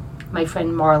my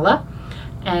friend Marla.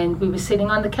 And we were sitting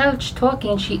on the couch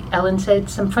talking, and Ellen said,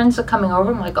 some friends are coming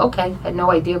over. I'm like, okay. Had no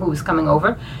idea who was coming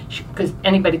over, because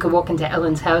anybody could walk into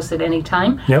Ellen's house at any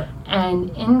time. Yep.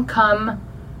 And in come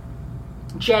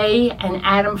Jay and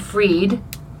Adam Freed,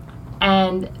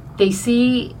 and they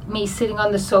see me sitting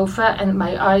on the sofa, and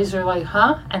my eyes are like,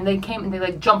 huh? And they came and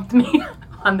they jumped me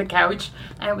on the couch,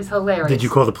 and it was hilarious. Did you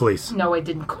call the police? No, I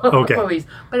didn't call the police,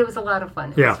 but it was a lot of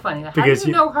fun. It was funny. How do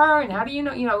you know her, and how do you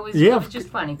know? It was just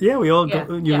funny. Yeah, we all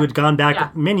you had gone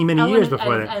back many years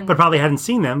before that, but probably hadn't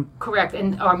seen them. Correct,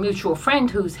 and our mutual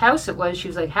friend whose house it was, she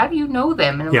was like, "How do you know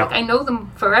them?" And I'm like, "I know them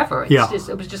forever."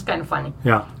 It was just kind of funny.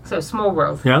 Yeah. So small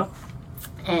world. Yeah.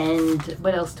 And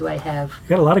what else do I have? You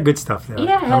got a lot of good stuff there.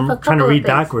 Yeah, I have I'm trying to read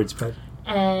backwards, but.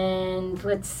 And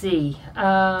let's see,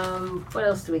 what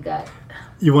else do we got?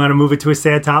 You want to move it to a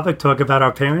sad topic? Talk about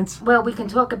our parents? Well, we can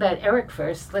talk about Eric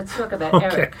first. Let's talk about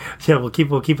Eric. Yeah, we'll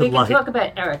keep it light. We can talk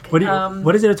about Eric.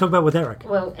 What is it to talk about with Eric?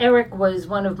 Well, Eric was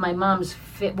one of my mom's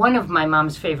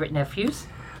favorite nephews.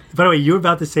 By the way, you were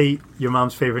about to say your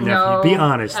mom's favorite nephew. Be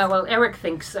honest. Well, Eric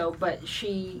thinks so, but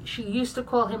she used to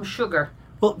call him Sugar.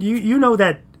 Well, you know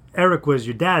that Eric was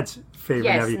your dad's favorite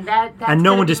nephew. Yes, and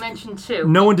no one mentioned too.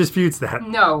 No one disputes that.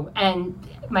 No, and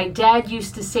my dad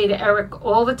used to say to Eric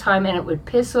all the time, and it would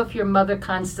piss off your mother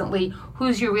constantly,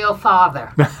 "Who's your real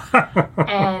father?"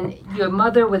 And your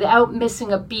mother, without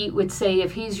missing a beat, would say,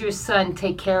 "If he's your son,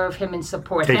 take care of him and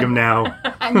support him. Take him now."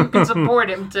 And you can support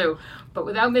him too. But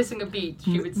without missing a beat,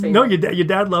 she would say no, your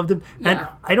dad loved him. Yeah. And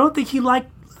I don't think he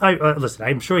liked... listen,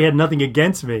 I'm sure he had nothing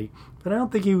against me, but I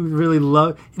don't think he really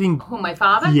loved... Who, my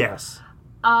father? Yes.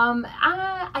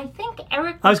 I think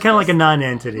Eric... I was kind of like a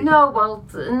non-entity. No, well,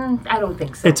 I don't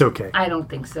think so. It's okay. I don't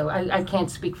think so. I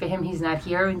can't speak for him. He's not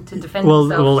here to defend himself.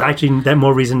 Well, actually, that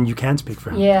more reason you can speak for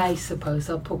him. Yeah, I suppose.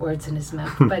 I'll put words in his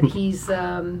mouth. But he's...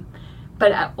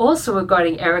 But also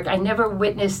regarding Eric, I never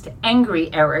witnessed angry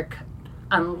Eric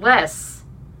unless...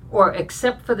 or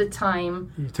except for the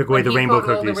time you took away the rainbow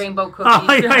cookies. All the rainbow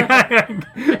cookies.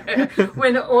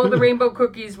 When all the rainbow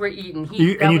cookies were eaten.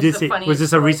 Was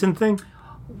this a recent thing?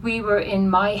 We were in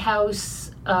my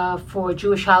house for a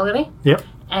Jewish holiday. Yep.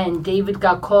 and David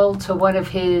got called to one of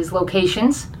his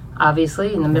locations,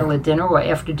 obviously in the middle of dinner or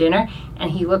after dinner, and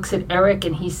he looks at Eric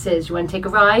and he says, "You want to take a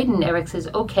ride?" And Eric says,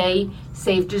 "Okay,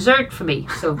 save dessert for me."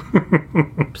 So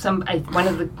one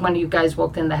of you guys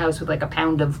walked in the house with like a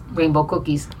pound of rainbow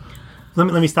cookies. Let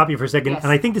me stop you for a second. Yes.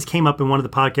 And I think this came up in one of the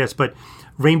podcasts, but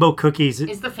rainbow cookies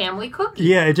is the family cookie.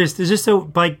 Yeah, it's just so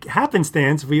by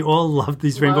happenstance we all love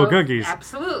these rainbow cookies.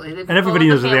 Absolutely. And everybody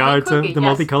knows what they are. It's the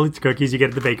multicolored cookies you get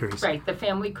at the bakeries. Right, the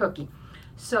family cookie.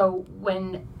 So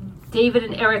when David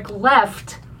and Eric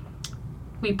left,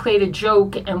 we played a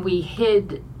joke and we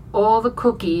hid all the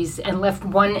cookies and left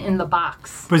one in the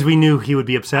box. Because we knew he would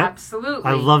be upset? Absolutely.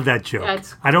 I love that joke.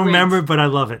 I don't remember, but I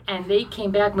love it. And they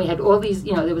came back and we had all these,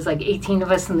 there was like 18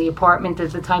 of us in the apartment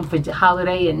at the time for the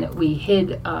holiday, and we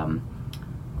hid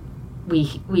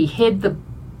we hid the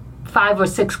 5 or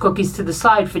 6 cookies to the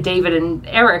side for David and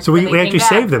Eric. So we actually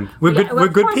saved them. We're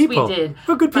good people. We did.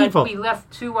 We're good people. But we left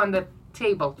 2 on the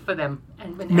table for them.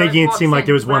 And when making it seem like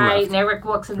there was one left. And Eric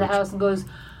walks in the house and goes,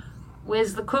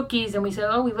 "Where's the cookies?" And we said,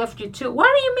 "Oh, we left you 2. What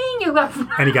do you mean you left?"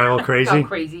 And he got all crazy? Got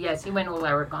crazy, yes. He went all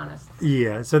Eric on us.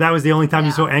 Yeah, so that was the only time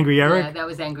you saw Angry Eric? Yeah, that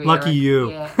was Angry Lucky Eric.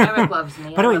 you. Yeah, Eric loves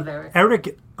me. By the way, love Eric.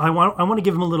 Eric, I want to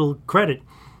give him a little credit.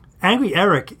 Angry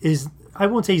Eric is, I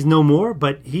won't say he's no more,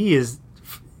 but he is,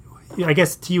 I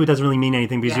guess to you it doesn't really mean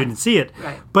anything because you didn't see it.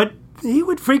 Right. But he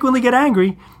would frequently get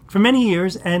angry for many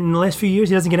years, and in the last few years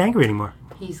he doesn't get angry anymore.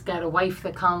 He's got a wife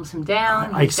that calms him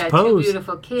down. I He's suppose. got 2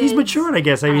 beautiful kids. He's matured, I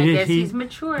guess. I guess he's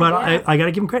matured, But yeah. I got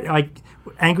to give him credit.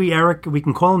 Angry Eric, we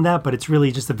can call him that, but it's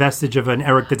really just a vestige of an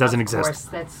Eric that doesn't exist. Of course,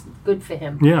 that's good for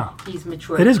him. Yeah. He's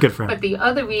matured. It is good for him. But the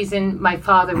other reason my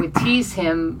father would tease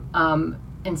him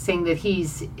and saying that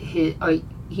he's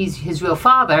his real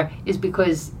father is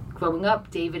because growing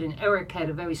up, David and Eric had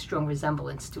a very strong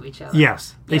resemblance to each other.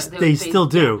 Yes, they still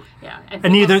do. Yeah,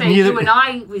 and neither you and I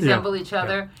yeah, resemble each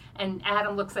other, and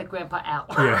Adam looks like Grandpa Al.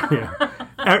 Yeah.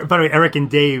 By the way, Eric and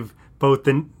Dave both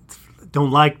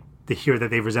don't like to hear that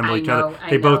they resemble each other.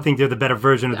 They both think they're the better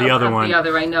version of the other one. The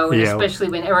other, I know. And yeah. Especially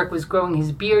when Eric was growing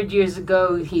his beard years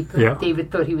ago,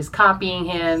 David thought he was copying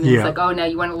him. He's like, "Oh, now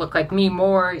you want to look like me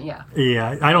more." Yeah.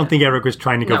 Yeah, I don't think Eric was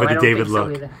trying to go for the David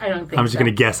look. I don't think so. I'm just going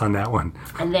to guess on that one.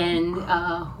 And then,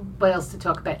 what else to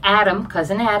talk about? Adam,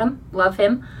 cousin Adam, love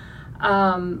him.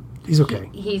 He's okay.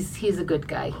 He's a good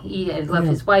guy. I love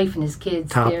his wife and his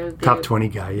kids. Top 20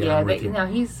 guy. Yeah,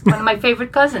 he's one of my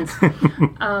favorite cousins.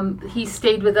 He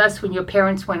stayed with us when your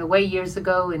parents went away years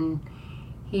ago, and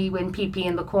he went pee-pee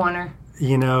in the corner.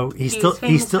 He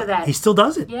still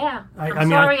does it. Yeah. I'm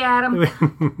sorry, Adam.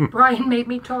 Brian made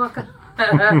me talk.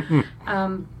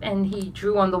 And he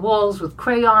drew on the walls with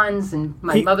crayons, and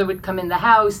my mother would come in the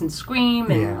house and scream,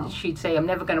 and she'd say, "I'm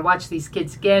never going to watch these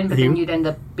kids again," but then you'd end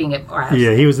up being at our house.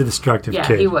 Yeah, he was a destructive kid.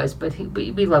 Yeah, he was, but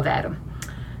we love Adam.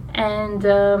 And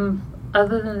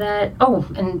other than that,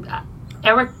 and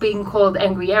Eric being called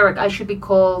Angry Eric, I should be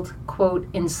called, quote,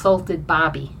 Insulted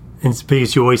Bobby. It's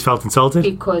because you always felt insulted?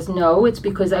 It's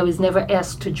because I was never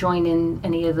asked to join in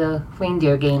any of the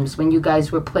reindeer games when you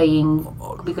guys were playing.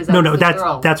 Because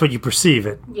that's what you perceive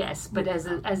it. Yes, but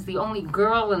as the only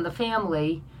girl in the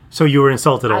family. So you were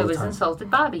insulted all the time. I was insulted,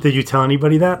 Bobby. Did you tell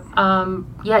anybody that?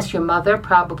 Yes, your mother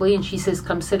probably, and she says,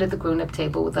 "Come sit at the grown-up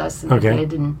table with us." And I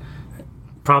did, and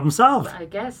problem solved. I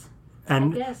guess.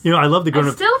 And I love the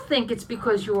grown-up. I still think it's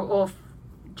because you were all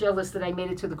jealous that I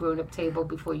made it to the grown-up table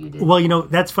before you did. Well,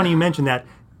 that's funny you mentioned that.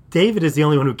 David is the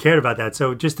only one who cared about that.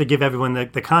 So just to give everyone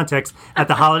the context, at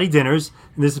the holiday dinners,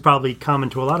 and this is probably common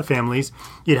to a lot of families,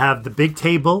 you'd have the big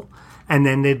table, and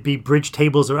then there'd be bridge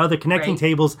tables or other connecting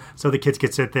tables so the kids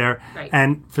could sit there. Right.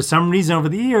 And for some reason over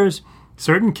the years,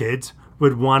 certain kids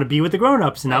would want to be with the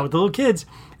grown-ups and not with the little kids.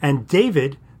 And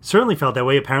David certainly felt that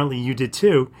way. Apparently you did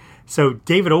too. So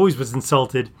David always was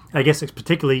insulted. I guess it's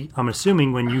particularly, I'm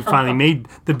assuming, when you finally made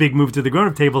the big move to the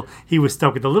grown-up table, he was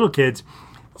stuck with the little kids.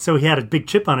 So he had a big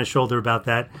chip on his shoulder about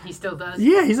that. He still does?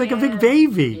 Yeah, he's like a big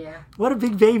baby. Yeah. What a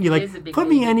big baby. Put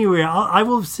me anywhere. I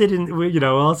will sit in,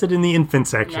 I'll sit in the infant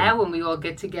section. Now when we all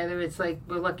get together, it's like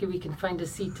we're lucky we can find a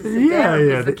seat to sit down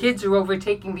because the kids are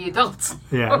overtaking the adults.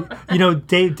 Yeah.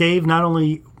 Dave not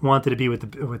only wanted to be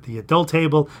with the adult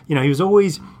table, he was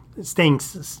always staying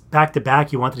back to back.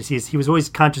 He wanted to see he was always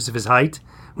conscious of his height.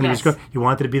 When he was growing, he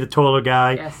wanted to be the taller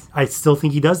guy. Yes. I still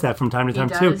think he does that from time to time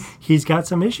too. He's got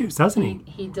some issues, doesn't he?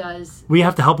 He does. We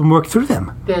have to help him work through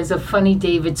them. There's a funny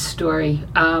David story.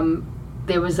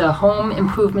 There was a home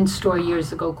improvement store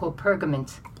years ago called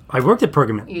Pergament. I worked at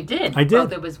Pergament. You did? I did. Well,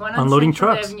 there was one on unloading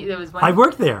Central trucks. Avenue. There was one I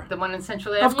worked there. The one on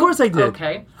Central Avenue? Of course I did.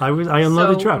 Okay. I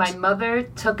unloaded trucks. My mother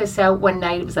took us out one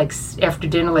night. It was like after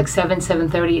dinner, like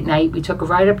 7:30 at night. We took a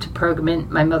ride up to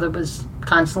Pergament. My mother was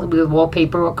constantly with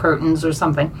wallpaper or curtains or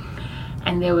something.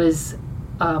 And there was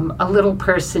a little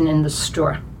person in the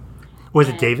store. Was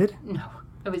it David? No.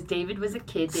 David was a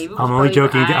kid. David was I'm only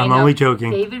joking. I'm only joking.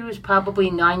 David was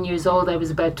probably 9 years old. I was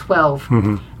about 12.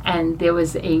 Mm-hmm. And there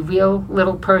was a real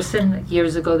little person.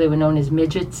 Years ago, they were known as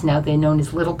midgets. Now they're known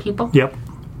as little people. Yep.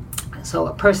 So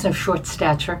a person of short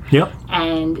stature. Yep.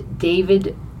 And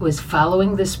David was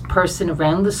following this person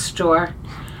around the store.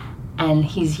 And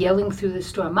he's yelling through the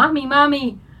store, "Mommy,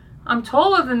 Mommy, I'm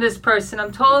taller than this person.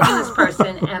 I'm taller than this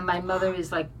person." And my mother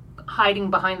is like hiding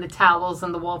behind the towels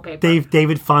and the wallpaper.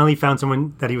 David finally found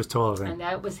someone that he was taller than. And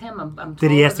that was him. I'm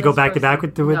Did he have to go back to back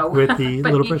with the no.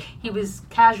 little person? He was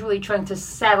casually trying to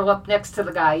saddle up next to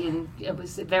the guy, and it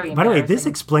was very embarrassing. By the way, this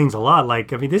explains a lot.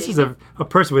 Like, I mean, this David, is a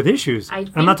person with issues. I'm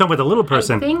not talking about the little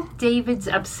person. I think David's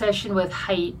obsession with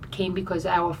height came because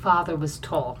our father was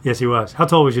tall. Yes, he was. How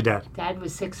tall was your dad? Dad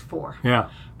was 6'4". Yeah.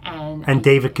 And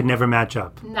David could never match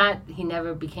up. He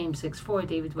never became 6'4".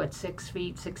 David, 6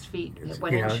 feet.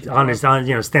 One inch.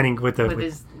 Standing with the.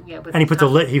 With and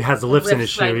he he has the lifts in his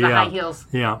shoe. Right, the high heels.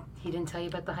 Yeah. He didn't tell you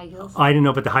about the high heels? I didn't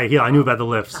know about the high heel. I knew about the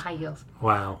lifts. The high heels.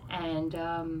 Wow. And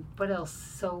what else?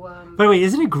 So. By the way,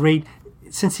 isn't it great?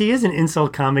 Since he is an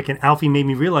insult comic, and Alfie made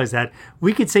me realize that,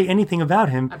 we could say anything about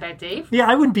him. About Dave? Yeah,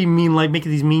 I wouldn't be mean, like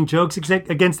making these mean jokes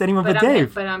against anyone but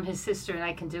Dave. But I'm his sister, and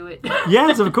I can do it.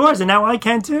 Yes, of course, and now I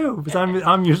can too, because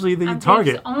I'm usually the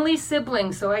target. Dave's only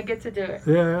sibling, so I get to do it.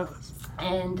 Yeah.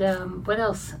 And what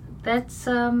else? That's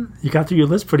You got through your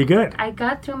list pretty good. I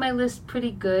got through my list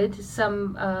pretty good.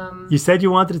 You said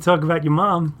you wanted to talk about your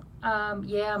mom.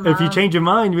 Yeah, Mom. If you change your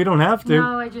mind, we don't have to.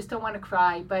 No, I just don't want to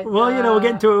cry. But well, we'll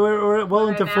get into it. We're well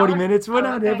into 40 minutes. We're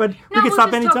not there, but we can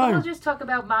stop anytime. We'll just talk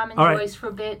about Mom and Joyce for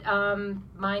a bit.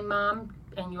 My mom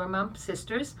and your mom,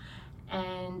 sisters,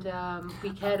 and we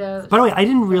had a. By the way, I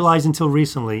didn't realize until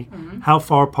recently how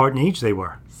far apart in age they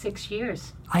were. 6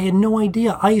 years. I had no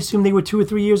idea. I assumed they were 2 or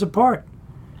 3 years apart.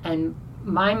 And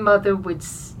my mother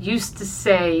used to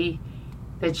say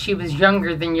that she was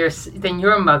younger than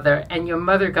your mother, and your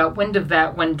mother got wind of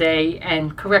that one day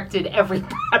and corrected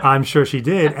everybody. I'm sure she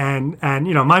did, and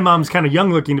my mom's kind of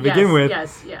young looking to begin with.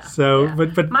 Yes, yeah. So, yeah.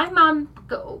 but my mom,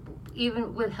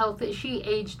 even with health, she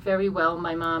aged very well.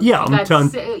 My mom, yeah,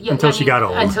 until she got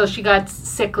old, until she got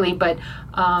sickly. But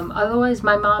otherwise,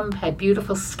 my mom had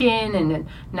beautiful skin and a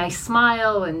nice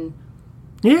smile, and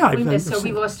yeah, we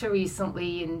lost her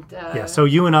recently, and So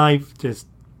you and I just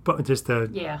to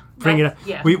bring it up.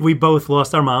 Yeah. We both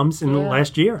lost our moms in the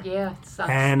last year. Yeah, it sucks.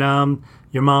 And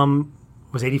your mom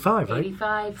was 85, right?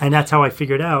 85. And that's how I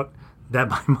figured out that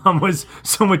my mom was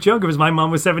so much younger, because my mom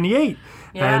was 78.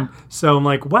 Yeah. And so I'm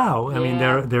like, wow. I mean,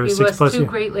 they're 6 plus years. We lost two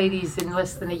great ladies in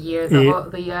less than a year.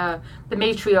 The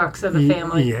matriarchs of the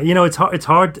family. Yeah, it's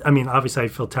hard. I mean, obviously I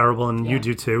feel terrible, and you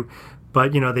do too.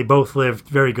 But, they both lived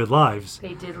very good lives.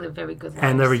 They did live very good lives.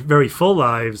 And very, very full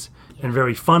lives. And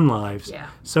very fun lives. Yeah.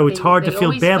 So it's hard to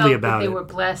feel badly about it. They were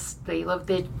blessed. They loved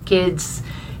their kids.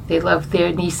 They loved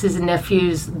their nieces and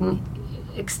nephews,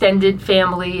 extended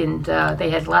family, and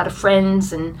they had a lot of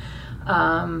friends. And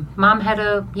your mom had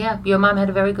a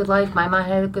very good life. My mom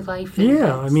had a good life.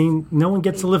 Yeah, I mean, no one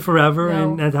gets to live forever,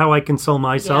 and that's how I console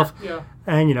myself. Yeah.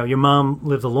 And, your mom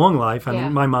lived a long life. I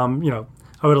mean, my mom,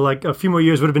 I would have liked a few more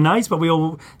years would have been nice, but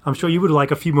I'm sure you would have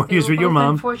liked a few more years with your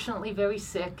mom. Unfortunately, very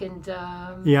sick, and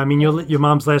yeah, I mean, your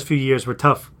mom's last few years were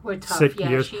tough. Sick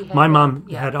years. My mom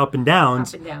had up and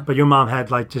downs, but your mom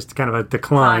had like just kind of a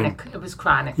decline. Chronic. It was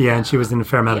chronic. Yeah, and she was in a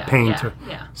fair amount of pain too.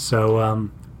 Yeah. So,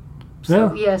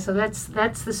 so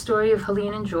that's the story of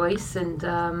Helene and Joyce, and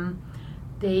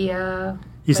they.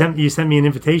 You sent me an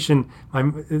invitation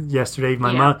yesterday.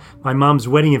 My mom's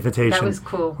wedding invitation. That was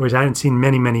cool. Which I hadn't seen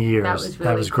many years. That was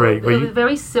really great. Cool. It was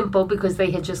very simple because they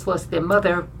had just lost their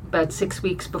mother about 6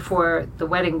 weeks before the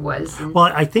wedding was. Well,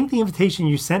 I think the invitation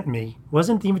you sent me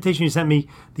wasn't the invitation you sent me.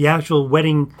 The actual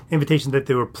wedding invitation that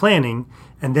they were planning,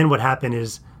 and then what happened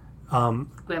is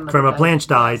Grandma Blanche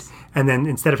died, and then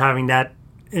instead of having that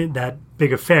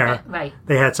big affair,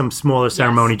 they had some smaller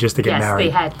ceremony just to get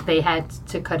married. They had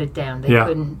to cut it down. They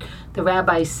couldn't. The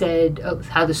rabbi said,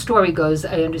 how the story goes,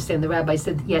 I understand the rabbi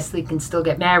said, yes, they can still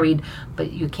get married,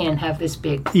 but you can't have this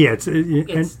big. Yeah,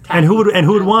 and who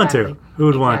would want to? Who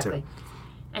would want to?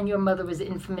 And your mother was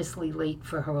infamously late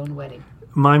for her own wedding.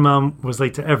 My mom was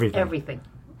late to everything.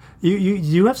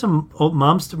 You have some old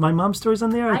my mom stories on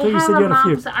there? I thought you said you had a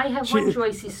few. I have one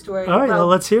Joycey story. All right, well,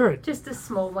 let's hear it. Just a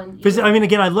small one. Because, I mean,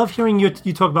 again, I love hearing you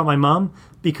talk about my mom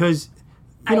because,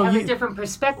 I have a different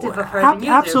perspective of her than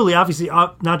you absolutely, do. Obviously,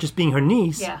 not just being her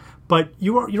niece, but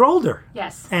you're older.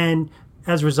 Yes. And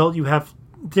as a result, you have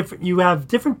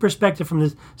different perspective from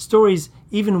the stories,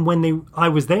 even when I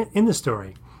was there in the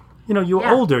story. You're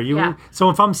older. So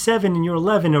if I'm 7 and you're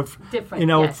 11, or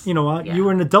different. You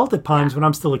were an adult at times when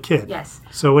I'm still a kid. Yes.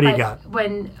 So what do you got?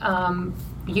 When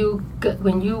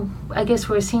you I guess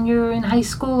were a senior in high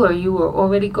school, or you were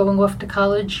already going off to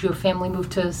college, your family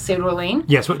moved to Cedar Lane.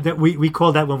 Yes, we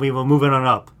called that when we were moving on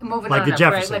up, like the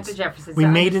Jeffersons. Right, like the Jeffersons. We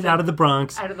made it out of the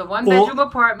Bronx, out of the 1-bedroom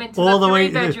apartment to all the way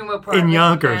 3-bedroom apartment in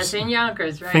Yonkers. Yes, in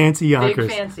Yonkers, right? Fancy Yonkers.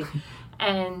 Big fancy.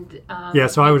 And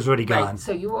so I was already gone. Right,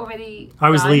 so you already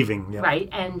I was leaving, right?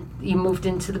 And you moved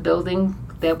into the building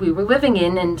that we were living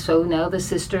in, and so now the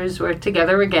sisters were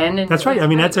together again. And that's right. I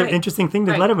mean, that's an interesting thing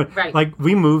to let everyone. Right. Like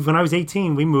we moved when I was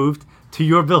 18. We moved to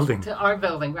your building. To our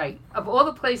building, right? Of all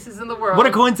the places in the world. What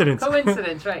a coincidence!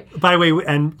 Coincidence, right? By the way,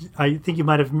 and I think you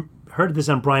might have heard this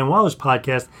on Brian Waller's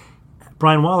podcast.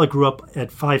 Brian Waller grew up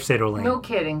at 5 Cedar Lane. No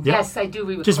kidding. Yep. Yes, I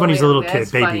do. Just when he's a little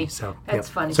kid, baby. Funny. So that's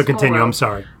funny. So continue. I'm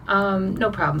sorry.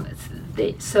 No problem.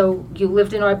 So you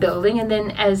lived in our building, and then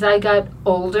as I got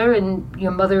older, and your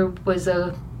mother was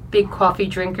a big coffee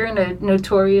drinker and a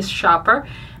notorious shopper,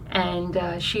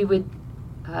 and she would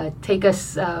take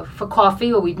us for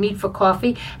coffee, or we'd meet for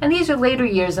coffee. And these are later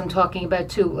years I'm talking about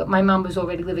too. My mom was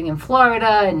already living in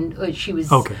Florida, and she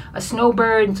was a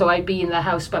snowbird, and so I'd be in the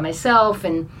house by myself.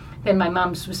 And then my mom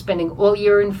was spending all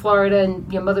year in Florida,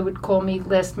 and your mother would call me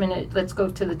last minute, let's go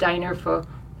to the diner for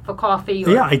coffee.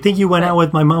 Yeah, I think you went out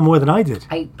with my mom more than I did.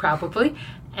 Probably.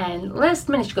 And last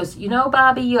minute, she goes,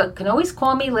 Bobby, you can always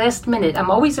call me last minute.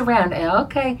 I'm always around. And,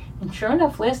 okay. And sure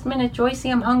enough, last minute,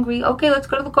 Joycey, I'm hungry. Okay, let's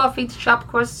go to the coffee shop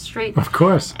across the street. Of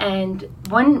course. And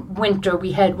one winter,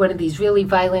 we had one of these really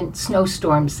violent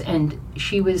snowstorms, and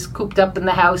she was cooped up in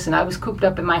the house, and I was cooped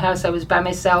up in my house. I was by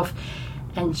myself.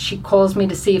 And she calls me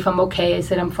to see if I'm okay. I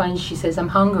said, I'm fine. She says, I'm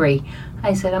hungry.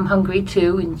 I said, I'm hungry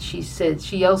too. And she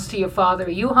yells to your father, are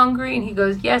you hungry? And he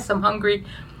goes, yes, I'm hungry.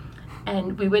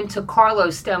 And we went to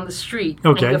Carlos down the street.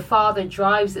 Okay. And your father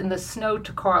drives in the snow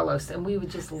to Carlos. And we were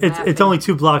just laughing. It's only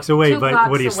 2 blocks away, but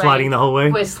what are you, sliding the whole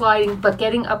way? We're sliding, but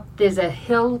getting up, there's a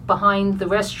hill behind the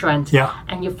restaurant. Yeah.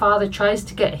 And your father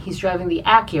he's driving the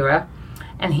Acura.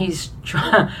 And he's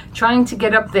trying to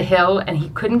get up the hill, and he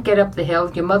couldn't get up the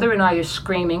hill. Your mother and I are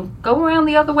screaming, go around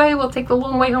the other way, we'll take the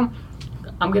long way home.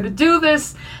 I'm going to do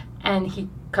this. And he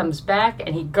comes back,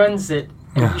 and he guns it,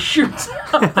 and he shoots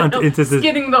up the hill,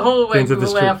 skidding the whole way. We were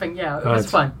laughing. Yeah, it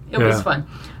was fun. It was fun.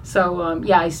 So,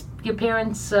 your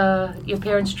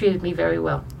parents treated me very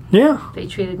well. Yeah. They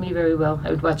treated me very well. I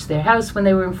would watch their house when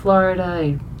they were in Florida.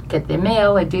 I'd get their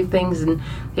mail, I'd do things, and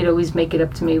they'd always make it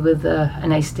up to me with a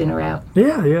nice dinner out.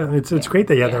 Yeah. It's great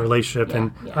that you have that relationship,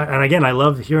 and again, I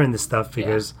love hearing this stuff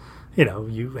because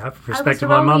you have respect for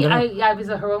my mom. I was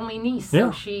her only niece,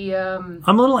 so she. I'm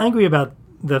a little angry about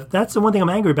that's the one thing I'm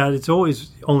angry about. It's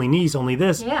always only niece, only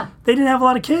this. Yeah. They didn't have a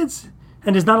lot of kids,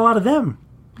 and there's not a lot of them.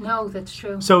 No, that's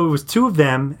true. So it was 2 of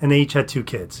them, and they each had 2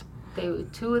 kids.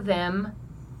 Two of them.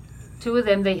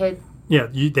 They had. Yeah,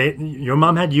 your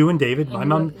mom had you and David. And my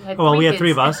mom. We had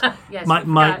 3 of us. Yes,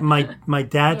 my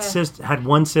dad's sister had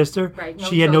 1 sister. Right,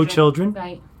 she had no children.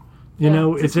 Right.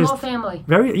 It's a small just family.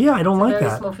 I don't like that.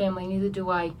 Very small family. Neither do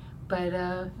I.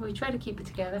 But we try to keep it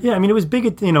together. Yeah, I mean, it was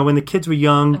big. When the kids were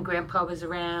young. And Grandpa was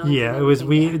around. Yeah, it was.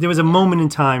 There was a moment in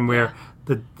time where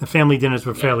the family dinners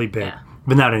were fairly big. Yeah.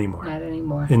 But not anymore. Not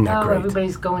anymore. Isn't that great?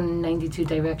 Everybody's going in 92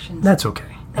 directions. That's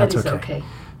okay. That is okay.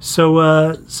 So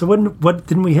what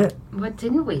didn't we hit? What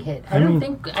didn't we hit? I don't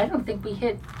think we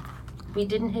hit. We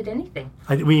didn't hit anything.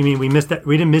 We missed that.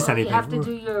 We didn't miss anything. You have to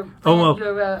do your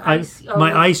ice.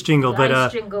 My ice jingle, but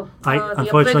ice jingle. The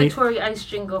unfortunately, obligatory ice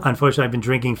jingle. Unfortunately, I've been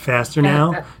drinking faster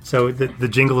now, so the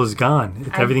jingle is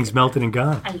gone. Everything's melted and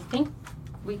gone. I think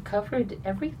we covered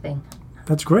everything.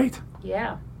 That's great.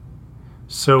 Yeah.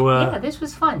 So this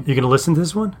was fun. You gonna listen to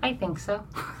this one? I think so.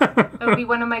 It'll be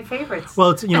one of my favorites.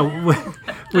 Well, it's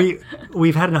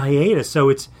we've had a hiatus, so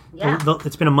it's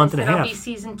been a month and a half. It'll be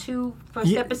season 2,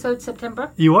 first episode,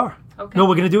 September. You are. Okay. No,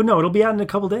 we're gonna do it. No, it'll be out in a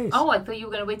couple days. Oh, I thought you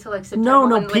were gonna wait till like September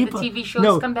when people, the TV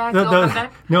shows come back. Come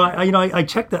back. No, I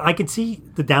checked I could see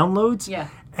the downloads. Yeah.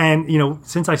 And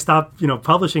since I stopped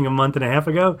publishing a month and a half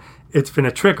ago, it's been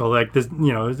a trickle. Like there's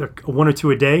 1 or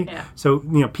 2 a day. Yeah. So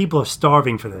people are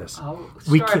starving for this. Oh,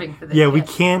 starving for this. Yeah,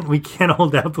 yes. we can't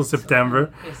hold out till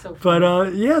September. So but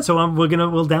so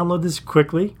we'll download this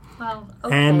quickly. Well,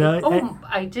 okay. And,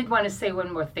 I did want to say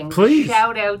one more thing. Please.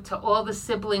 Shout out to all the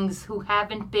siblings who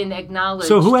haven't been acknowledged.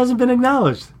 So who hasn't been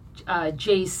acknowledged?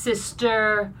 Jay's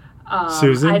sister.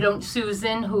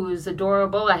 Susan, who is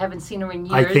adorable. I haven't seen her in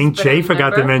years. I think Jay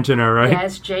forgot to mention her, right?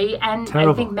 Yes, Jay. And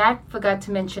Terrible. I think Matt forgot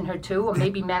to mention her too, or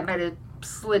maybe Matt might have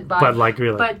slid by. But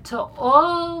really. But to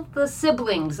all the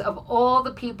siblings of all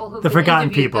the people who've been forgotten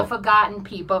interviewed, people. the forgotten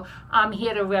people, I'm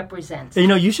here to represent.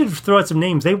 You should throw out some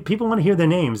names. People want to hear their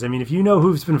names. I mean, if you know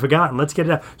who's been forgotten, let's get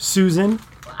it out. Susan.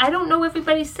 I don't know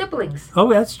everybody's siblings.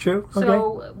 Oh, that's true. Okay.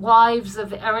 So, wives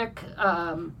of Eric,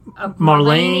 of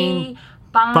Marlene,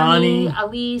 Bonnie,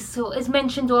 Elise, who is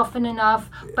mentioned often enough,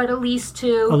 but Elise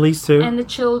too. And the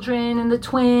children, and the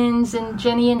twins, and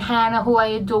Jenny and Hannah, who I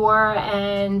adore.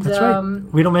 And that's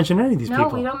right. We don't mention any of these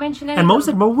people. No, we don't mention any And most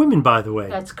of them are women, by the way.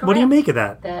 That's correct. What do you make of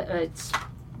that?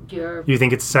 You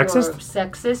think it's sexist? You're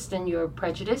sexist, and you're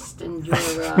prejudiced, and you're...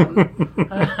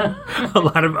 a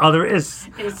lot of other is.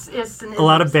 A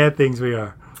lot of bad things we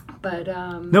are. But...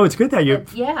 no, it's good that you're...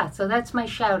 Yeah, so that's my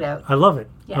shout-out. I love it.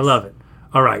 Yes. I love it.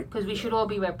 All right. Because we should all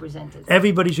be represented.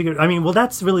 Everybody should get...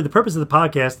 that's really the purpose of the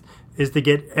podcast, is to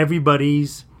get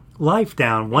everybody's life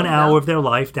down. 1 hour of their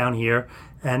life down here,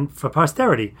 and for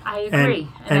posterity. I agree.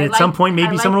 And at some point,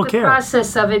 maybe someone will care. I like the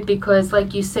process of it because,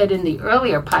 like you said in the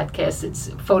earlier podcast, it's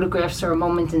photographs are a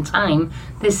moment in time.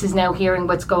 This is now hearing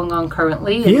what's going on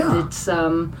currently. And it's...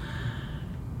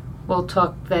 we'll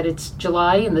talk that it's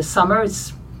July in the summer.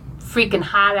 It's freaking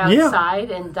hot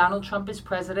outside, and Donald Trump is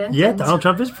president. Yeah, Donald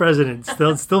Trump is president.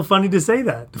 Still funny to say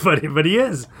that, but he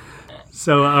is.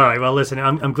 So, all right. Well, listen,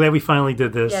 I'm glad we finally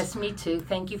did this. Yes, me too.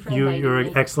 Thank you for inviting me. You're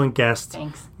an excellent guest.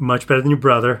 Thanks. Much better than your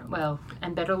brother. Well,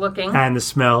 and better looking. And the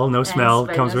smell, no smell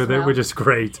comes with it, which is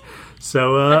great.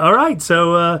 So, all right.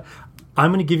 So,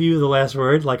 I'm going to give you the last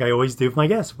word, like I always do with my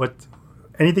guests.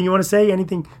 Anything you want to say?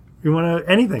 Anything you want to?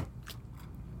 Anything?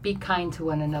 Be kind to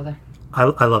one another. I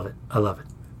love it. I love it.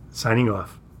 Signing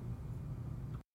off.